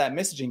thing about that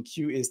messaging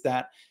queue is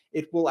that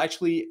it will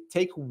actually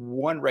take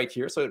one right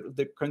here. So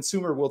the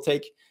consumer will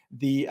take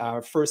the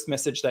first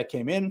message that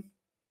came in,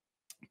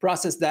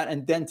 process that,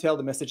 and then tell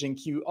the messaging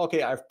queue,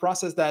 okay, I've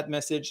processed that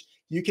message.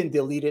 You can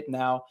delete it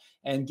now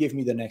and give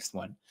me the next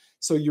one.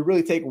 So you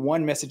really take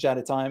one message at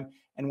a time.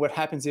 And what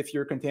happens if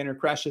your container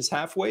crashes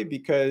halfway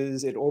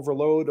because it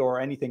overload or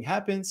anything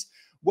happens?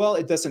 Well,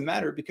 it doesn't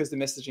matter because the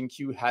messaging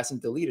queue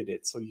hasn't deleted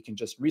it. So you can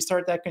just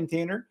restart that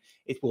container.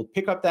 It will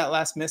pick up that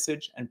last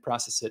message and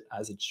process it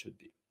as it should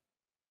be.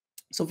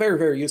 So very,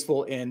 very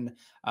useful in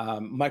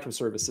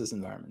microservices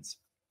environments.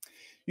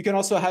 You can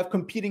also have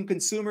competing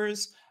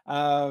consumers,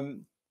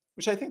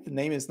 which I think the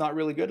name is not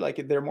really good.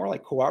 Like they're more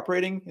like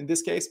cooperating in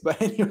this case.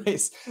 But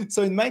anyways,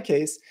 so in my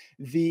case,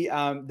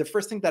 the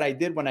first thing that I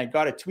did when I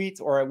got a tweet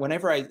or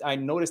whenever I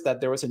noticed that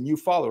there was a new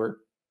follower,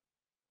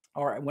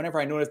 or whenever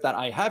I noticed that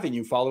I have a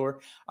new follower,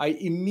 I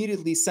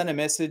immediately sent a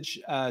message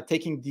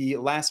taking the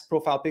last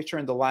profile picture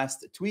and the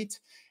last tweet,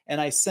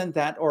 and I send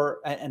that,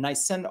 and I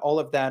send all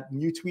of that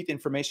new tweet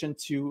information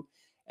to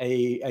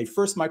a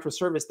first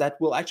microservice that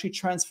will actually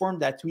transform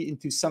that tweet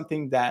into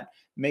something that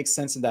makes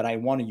sense and that I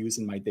want to use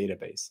in my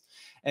database.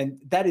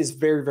 And that is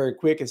very, very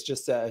quick. It's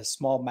just a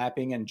small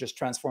mapping and just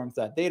transforms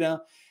that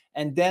data.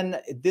 And then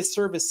this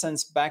service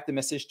sends back the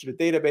message to the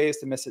database.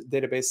 The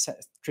database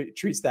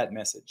treats that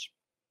message.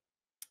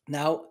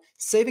 Now,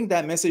 saving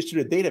that message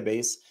to the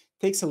database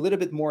takes a little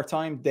bit more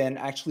time than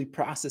actually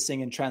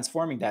processing and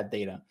transforming that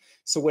data.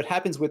 So what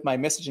happens with my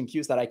messaging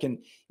queue is that I can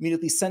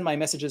immediately send my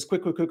messages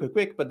quick,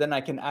 but then I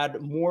can add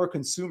more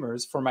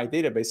consumers for my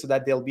database so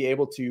that they'll be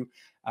able to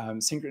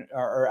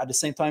or at the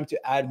same time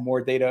to add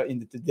more data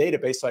into the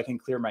database so I can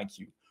clear my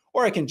queue.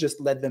 Or I can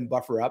just let them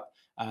buffer up.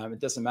 It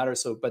doesn't matter.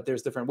 But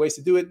there's different ways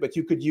to do it, but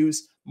you could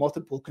use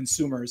multiple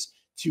consumers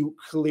to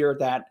clear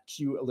that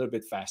queue a little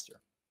bit faster.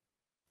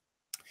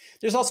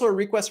 There's also a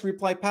request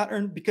reply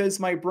pattern because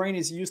my brain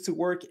is used to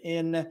work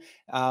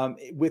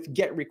with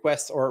GET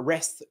requests or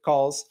REST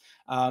calls.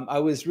 I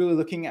was really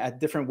looking at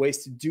different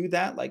ways to do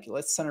that. Like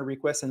let's send a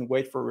request and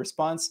wait for a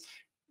response.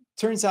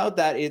 Turns out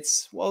that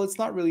it's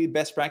not really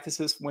best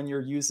practices when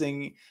you're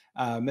using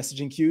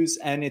messaging queues.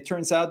 And it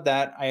turns out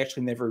that I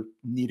actually never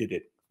needed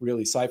it.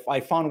 Really. So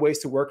I found ways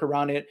to work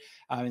around it.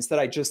 Instead,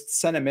 I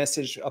just sent a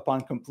message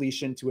upon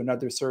completion to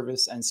another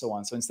service and so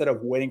on. So instead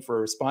of waiting for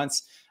a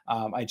response,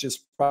 I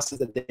just processed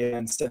the data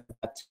and sent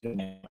that to the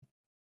name.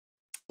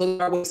 So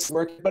there are ways to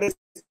work, but it's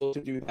able to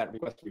do that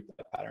request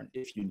reply pattern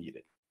if you need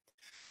it.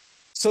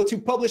 So to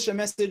publish a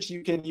message,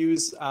 you can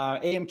use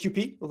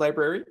AMQP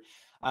library.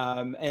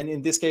 And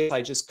in this case,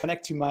 I just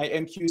connect to my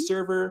MQ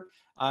server.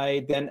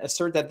 I then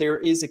assert that there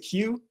is a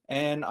queue,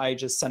 and I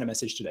just send a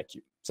message to that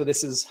queue. So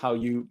this is how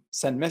you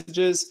send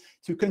messages.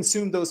 To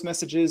consume those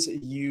messages,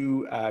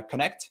 you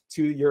connect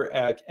to your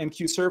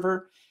MQ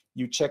server.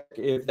 You check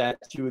if that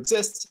queue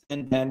exists,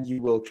 and then you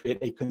will create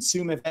a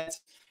consume event.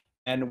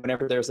 And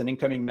whenever there's an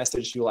incoming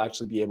message, you'll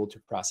actually be able to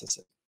process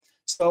it.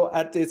 So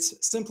at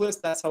its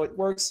simplest, that's how it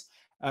works.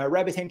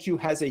 RabbitMQ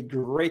has a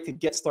great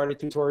get started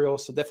tutorial,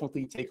 so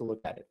definitely take a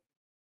look at it.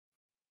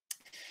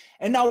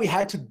 And now we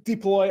had to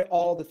deploy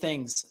all the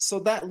things. So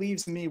that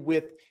leaves me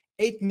with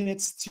 8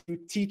 minutes to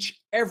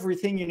teach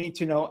everything you need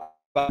to know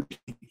about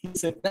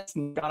Kubernetes. That's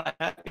not gonna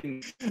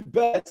happen.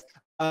 But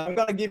I'm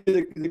gonna give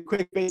you the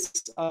quick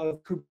basics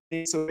of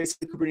Kubernetes. So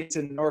basically, Kubernetes is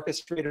an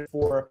orchestrator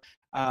for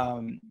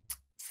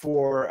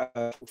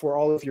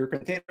all of your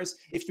containers.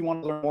 If you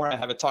want to learn more, I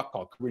have a talk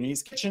called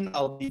Kubernetes Kitchen.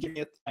 I'll be giving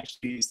it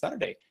actually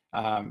Saturday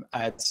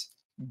at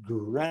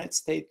Granite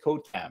State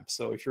Code Camp.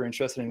 So if you're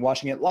interested in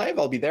watching it live,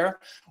 I'll be there,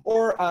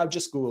 or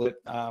just Google it.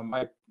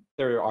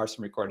 There are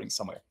some recordings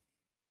somewhere.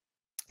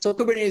 So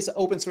Kubernetes is an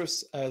open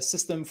source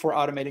system for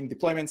automating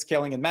deployment,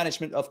 scaling, and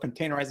management of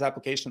containerized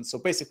applications. So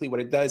basically what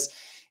it does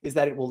is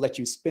that it will let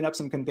you spin up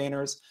some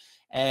containers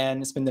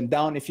and spin them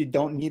down if you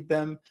don't need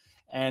them,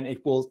 and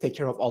it will take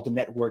care of all the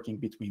networking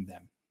between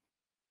them.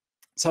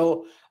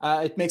 So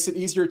it makes it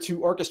easier to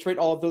orchestrate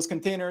all of those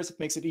containers. It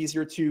makes it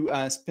easier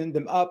to spin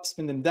them up,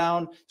 spin them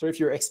down. So if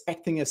you're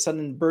expecting a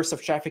sudden burst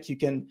of traffic, you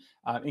can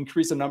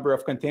increase the number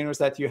of containers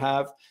that you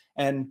have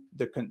and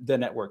the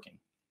networking.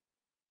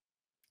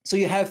 So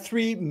you have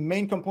three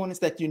main components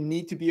that you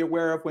need to be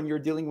aware of when you're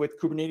dealing with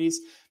Kubernetes.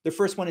 The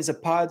first one is a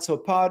pod. So a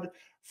pod,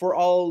 for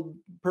all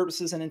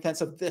purposes and intents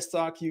of this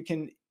talk, you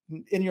can,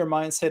 in your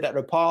mind, say that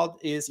a pod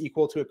is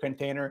equal to a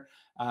container.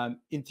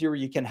 In theory,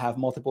 you can have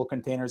multiple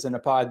containers in a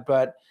pod,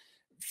 but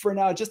for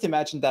now, just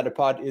imagine that a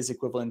pod is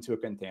equivalent to a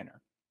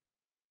container.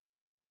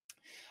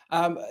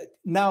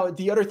 Now,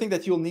 the other thing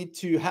that you'll need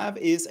to have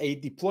is a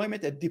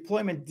deployment. A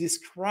deployment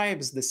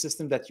describes the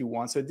system that you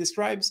want. So it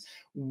describes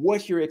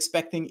what you're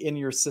expecting in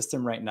your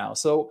system right now.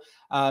 So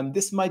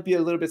this might be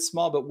a little bit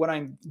small, but what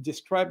I'm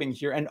describing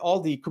here, and all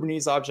the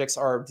Kubernetes objects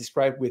are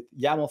described with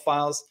YAML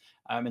files,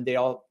 and they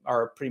all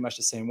are pretty much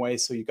the same way.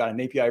 So you've got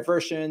an API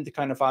version, the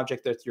kind of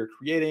object that you're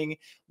creating,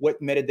 what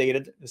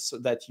metadata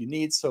that you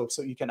need. So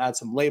you can add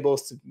some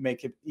labels to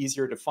make it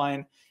easier to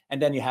find.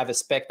 And then you have a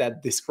spec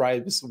that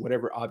describes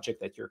whatever object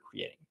that you're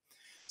creating.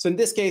 So in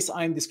this case,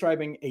 I'm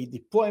describing a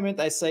deployment.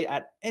 I say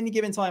at any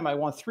given time, I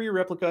want 3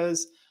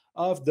 replicas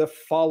of the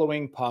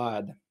following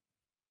pod.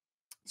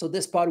 So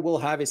this pod will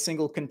have a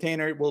single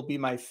container. It will be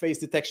my face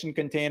detection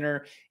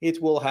container. It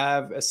will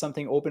have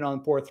something open on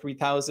port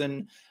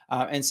 3000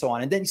 and so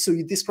on. And then so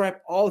you describe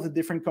all the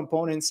different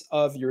components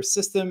of your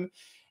system.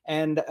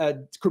 And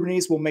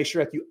Kubernetes will make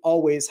sure that you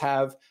always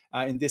have,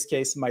 in this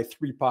case, my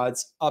 3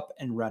 pods up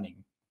and running.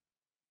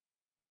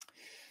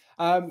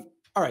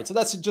 All right, so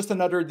that's just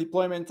another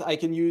deployment. I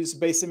can use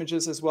base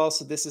images as well.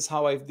 So this is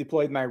how I've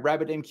deployed my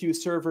RabbitMQ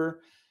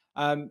server.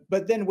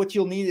 But then what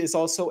you'll need is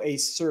also a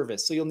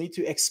service. So you'll need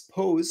to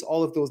expose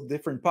all of those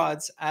different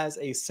pods as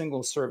a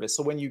single service.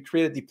 So when you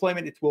create a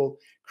deployment, it will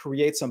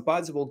create some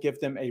pods. It will give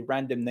them a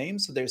random name.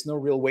 So there's no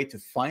real way to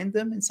find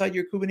them inside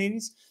your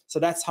Kubernetes. So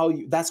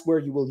that's where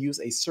you will use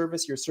a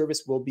service. Your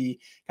service will be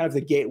kind of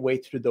the gateway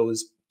to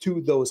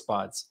those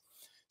pods.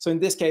 So in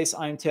this case,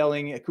 I'm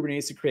telling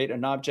Kubernetes to create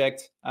an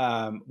object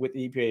with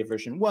EPA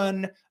version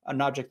 1,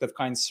 an object of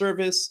kind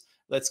service.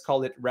 Let's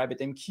call it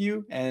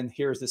RabbitMQ, and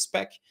here's the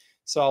spec.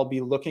 So I'll be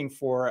looking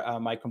for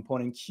my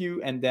component queue,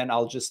 and then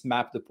I'll just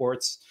map the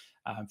ports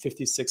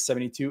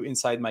 5672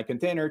 inside my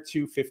container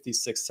to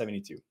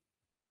 5672.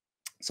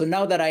 So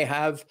now that I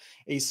have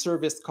a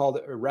service called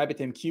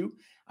RabbitMQ,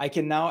 I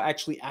can now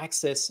actually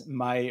access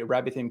my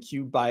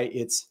RabbitMQ by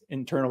its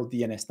internal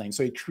DNS name.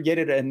 So it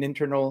created an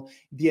internal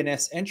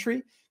DNS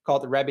entry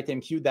called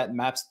RabbitMQ that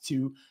maps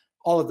to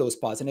all of those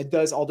pods. And it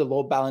does all the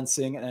load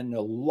balancing and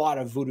a lot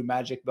of voodoo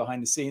magic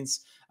behind the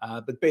scenes.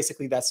 But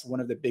basically, that's one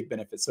of the big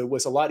benefits. So it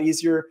was a lot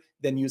easier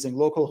than using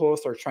localhost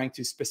or trying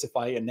to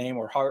specify a name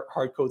or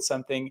hard code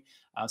something.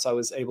 So I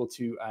was able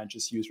to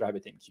just use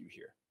RabbitMQ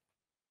here.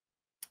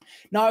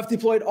 Now I've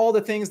deployed all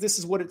the things. This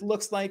is what it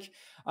looks like.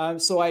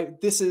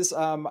 This is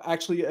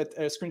actually a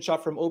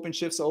screenshot from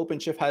OpenShift. So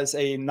OpenShift has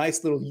a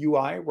nice little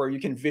UI where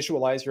you can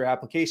visualize your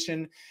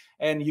application,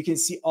 and you can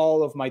see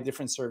all of my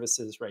different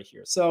services right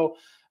here. So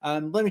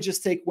let me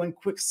just take one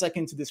quick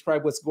second to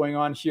describe what's going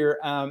on here.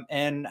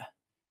 And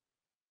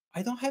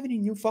I don't have any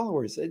new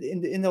followers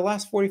in the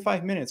last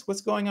 45 minutes.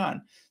 What's going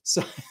on?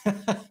 So,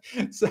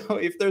 so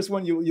if there's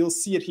one, you'll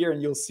see it here,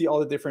 and you'll see all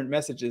the different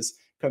messages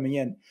coming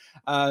in.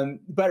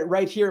 But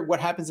right here,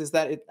 what happens is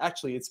that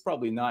it's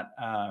probably not.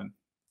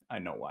 I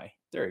know why.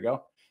 There you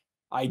go.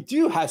 I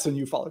do have some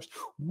new followers.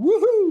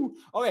 Woohoo!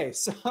 Okay,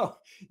 so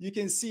you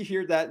can see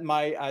here that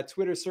my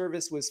Twitter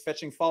service was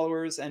fetching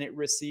followers, and it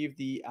received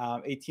the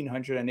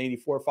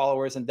 1,884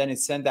 followers, and then it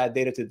sent that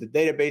data to the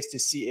database to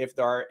see if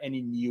there are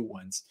any new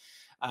ones.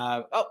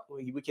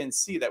 We can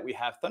see that we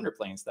have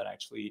ThunderPlains that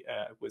actually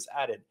was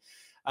added.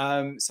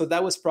 So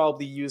that was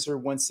probably user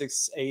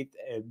 168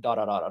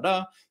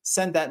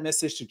 send that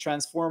message to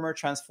transformer.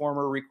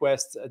 Transformer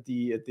requests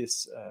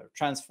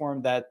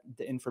transform the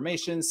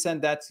information,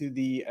 send that to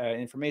the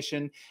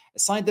information,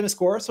 assign them a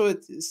score. So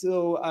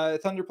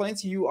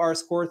ThunderPlains, you are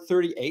score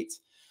 38.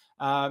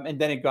 And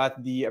then it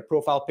got the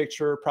profile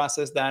picture,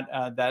 processed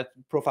that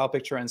profile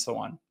picture, and so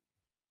on.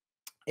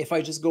 If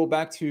I just go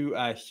back to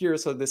here,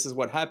 so this is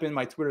what happened.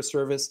 My Twitter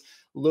service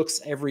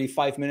looks every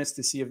 5 minutes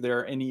to see if there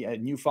are any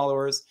new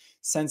followers,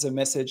 sends a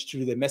message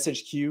to the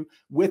message queue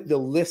with the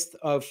list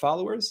of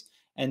followers,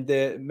 and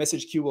the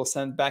message queue will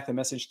send back the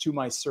message to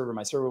my server.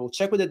 My server will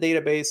check with the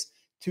database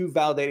to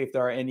validate if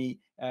there are any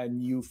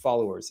new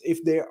followers.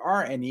 If there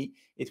are any,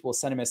 it will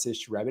send a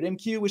message to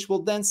RabbitMQ, which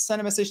will then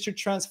send a message to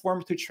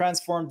transform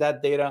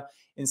that data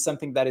in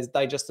something that is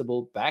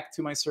digestible back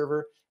to my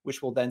server,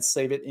 which will then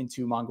save it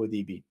into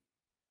MongoDB.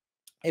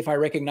 If I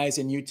recognize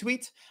a new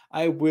tweet,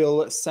 I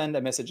will send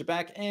a message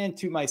back, and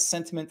to my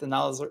sentiment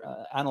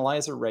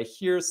analyzer right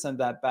here, send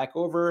that back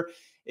over.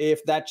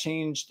 If that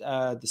changed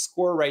the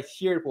score right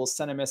here, it will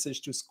send a message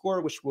to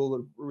score, which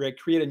will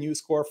create a new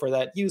score for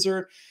that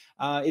user.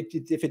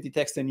 If it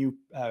detects a new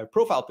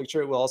profile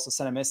picture, it will also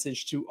send a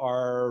message to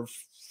our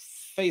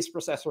face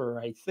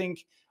processor, I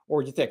think,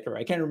 or detector.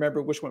 I can't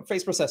remember which one,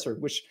 face processor,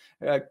 which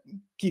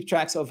keep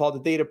tracks of all the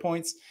data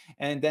points,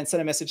 and then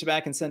send a message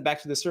back and send back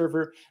to the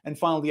server. And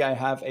finally, I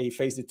have a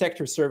face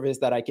detector service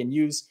that I can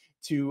use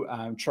to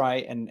try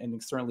and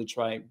externally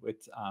try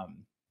with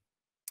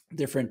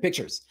different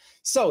pictures.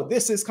 So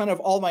this is kind of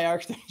all my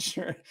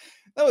architecture.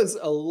 That was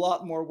a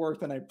lot more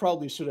work than I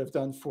probably should have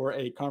done for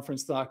a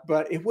conference talk,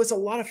 but it was a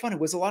lot of fun. It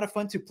was a lot of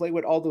fun to play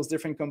with all those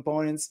different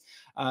components.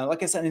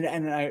 Like I said,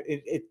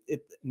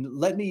 it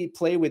let me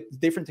play with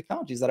different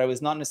technologies that I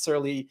was not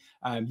necessarily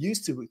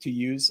used to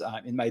use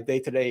in my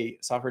day-to-day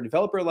software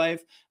developer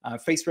life.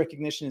 Face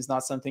recognition is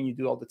not something you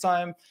do all the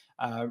time.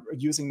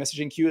 Using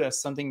messaging queue,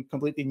 that's something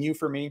completely new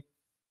for me.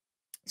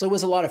 So it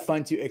was a lot of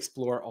fun to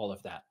explore all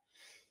of that.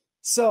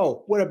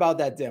 So what about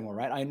that demo,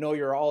 right? I know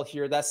you're all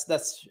here.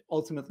 That's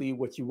ultimately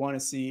what you want to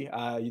see.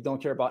 You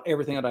don't care about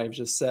everything that I've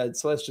just said.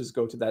 So let's just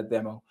go to that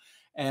demo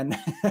and,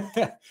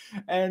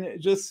 and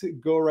just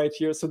go right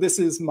here. So this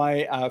is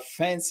my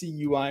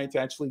fancy UI to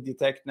actually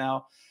detect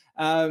now.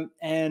 Yeah,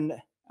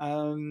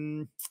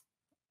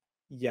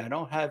 I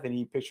don't have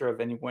any picture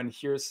of anyone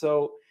here.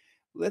 So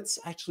let's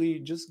actually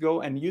just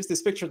go and use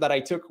this picture that I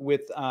took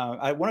with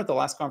at one of the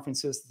last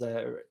conferences,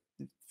 the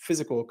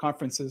physical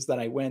conferences that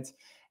I went,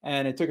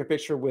 and I took a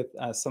picture with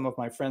some of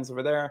my friends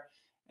over there.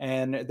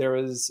 And there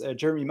was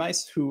Jeremy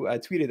Mice, who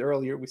tweeted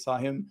earlier. We saw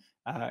him,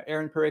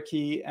 Aaron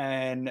Parecki,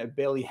 and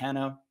Bailey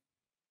Hanna.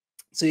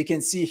 So you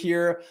can see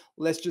here,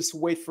 let's just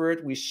wait for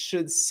it. We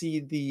should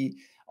see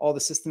all the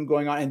system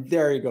going on. And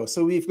there you go.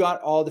 So we've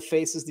got all the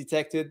faces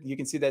detected. You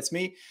can see that's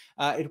me.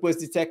 It was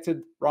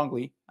detected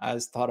wrongly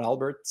as Todd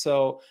Albert.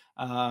 So,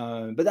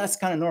 but that's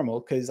kind of normal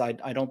because I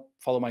don't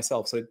follow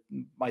myself. So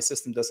my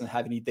system doesn't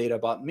have any data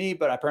about me,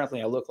 but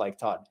apparently I look like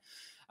Todd.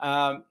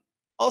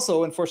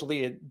 Also,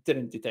 unfortunately, it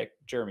didn't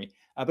detect Jeremy.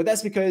 But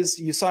that's because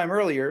you saw him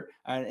earlier.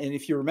 And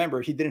if you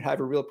remember, he didn't have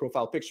a real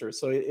profile picture.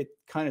 So it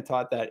kind of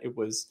thought that it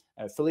was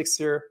Felix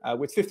here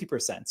with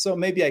 50%. So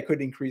maybe I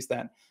could increase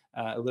that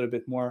a little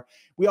bit more.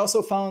 We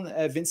also found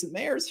Vincent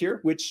Mayers here,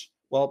 which,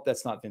 well,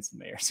 that's not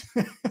Vincent Mayers.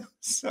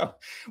 So,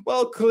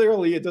 well,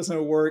 clearly it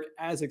doesn't work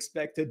as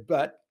expected.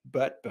 But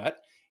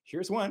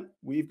here's one.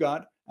 We've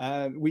got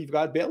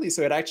Bailey.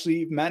 So it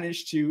actually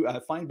managed to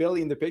find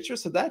Bailey in the picture.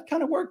 So that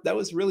kind of worked. That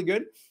was really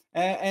good.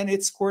 And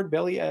it scored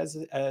Bailey as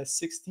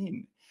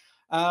 16.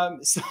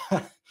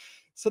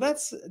 So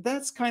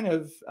that's kind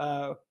of,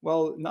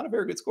 well, not a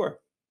very good score.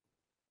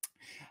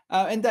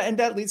 And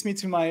that leads me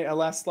to my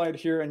last slide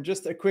here. And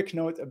just a quick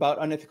note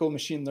about unethical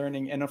machine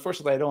learning. And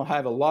unfortunately, I don't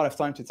have a lot of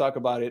time to talk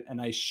about it. And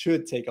I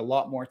should take a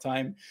lot more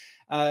time.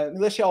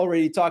 Militia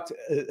already talked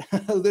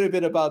a little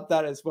bit about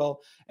that as well.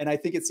 And I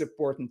think it's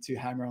important to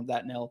hammer on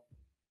that nail.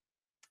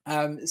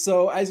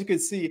 So as you can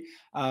see,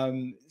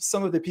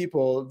 some of the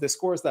people, the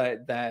scores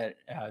that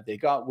they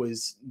got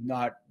was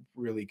not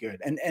really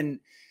good.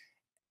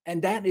 And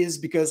that is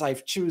because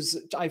I've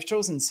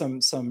chosen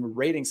some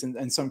ratings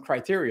and some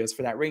criteria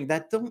for that rating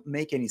that don't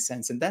make any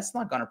sense. And that's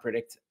not going to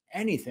predict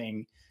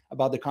anything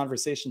about the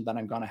conversation that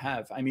I'm going to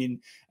have. I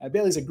mean,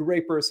 Bailey's a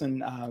great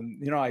person.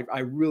 I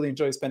really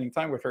enjoy spending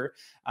time with her.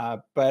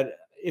 But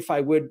if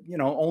I would,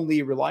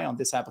 only rely on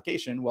this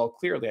application, well,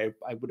 clearly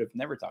I would have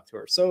never talked to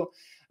her. So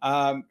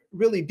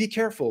really be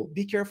careful.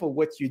 Be careful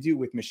what you do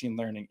with machine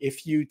learning.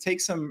 If you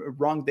take some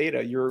wrong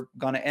data, you're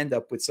going to end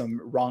up with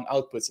some wrong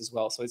outputs as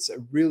well. So it's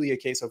really a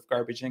case of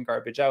garbage in,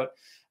 garbage out.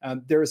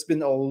 There's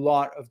been a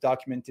lot of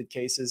documented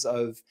cases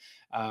of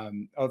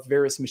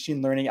various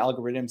machine learning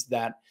algorithms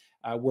that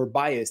were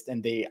biased,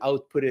 and they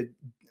outputted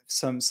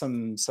some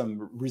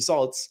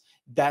results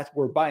that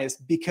were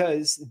biased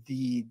because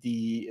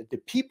the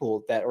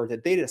people that, or the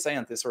data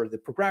scientists or the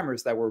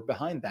programmers that were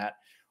behind that,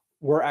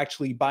 were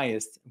actually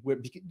biased.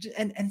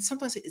 And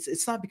sometimes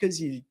it's not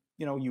because you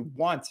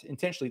want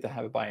intentionally to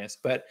have a bias,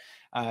 but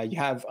you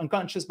have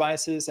unconscious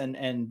biases,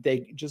 and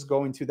they just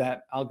go into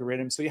that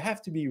algorithm. So you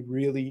have to be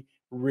really,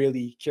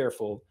 really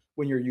careful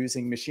when you're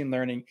using machine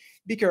learning.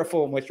 Be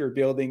careful on what you're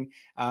building.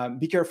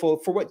 Be careful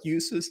for what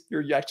uses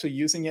you're actually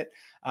using it.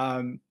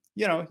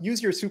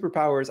 Use your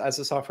superpowers as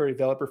a software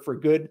developer for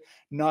good,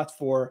 not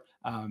for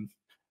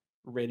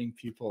rating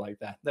people like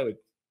that. That would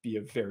be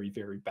a very,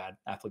 very bad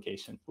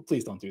application. But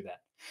please don't do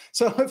that.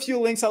 So a few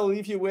links I'll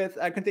leave you with.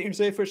 Container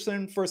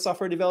Solution for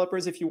software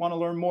developers. If you want to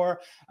learn more,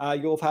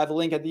 you'll have a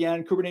link at the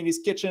end. Kubernetes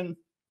Kitchen,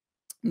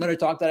 another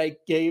talk that I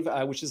gave,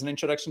 which is an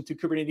introduction to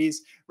Kubernetes.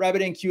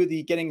 RabbitMQ,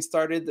 the getting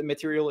started, the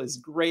material is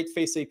great.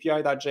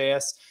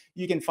 faceapi.js.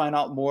 You can find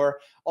out more,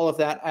 all of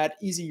that at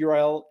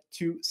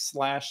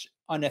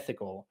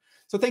easyurl2/unethical.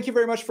 So thank you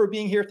very much for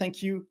being here.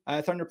 Thank you,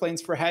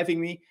 ThunderPlains, for having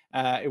me.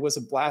 It was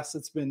a blast.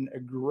 It's been a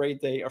great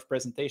day of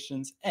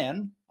presentations,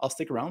 and I'll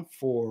stick around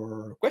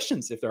for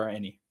questions if there are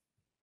any.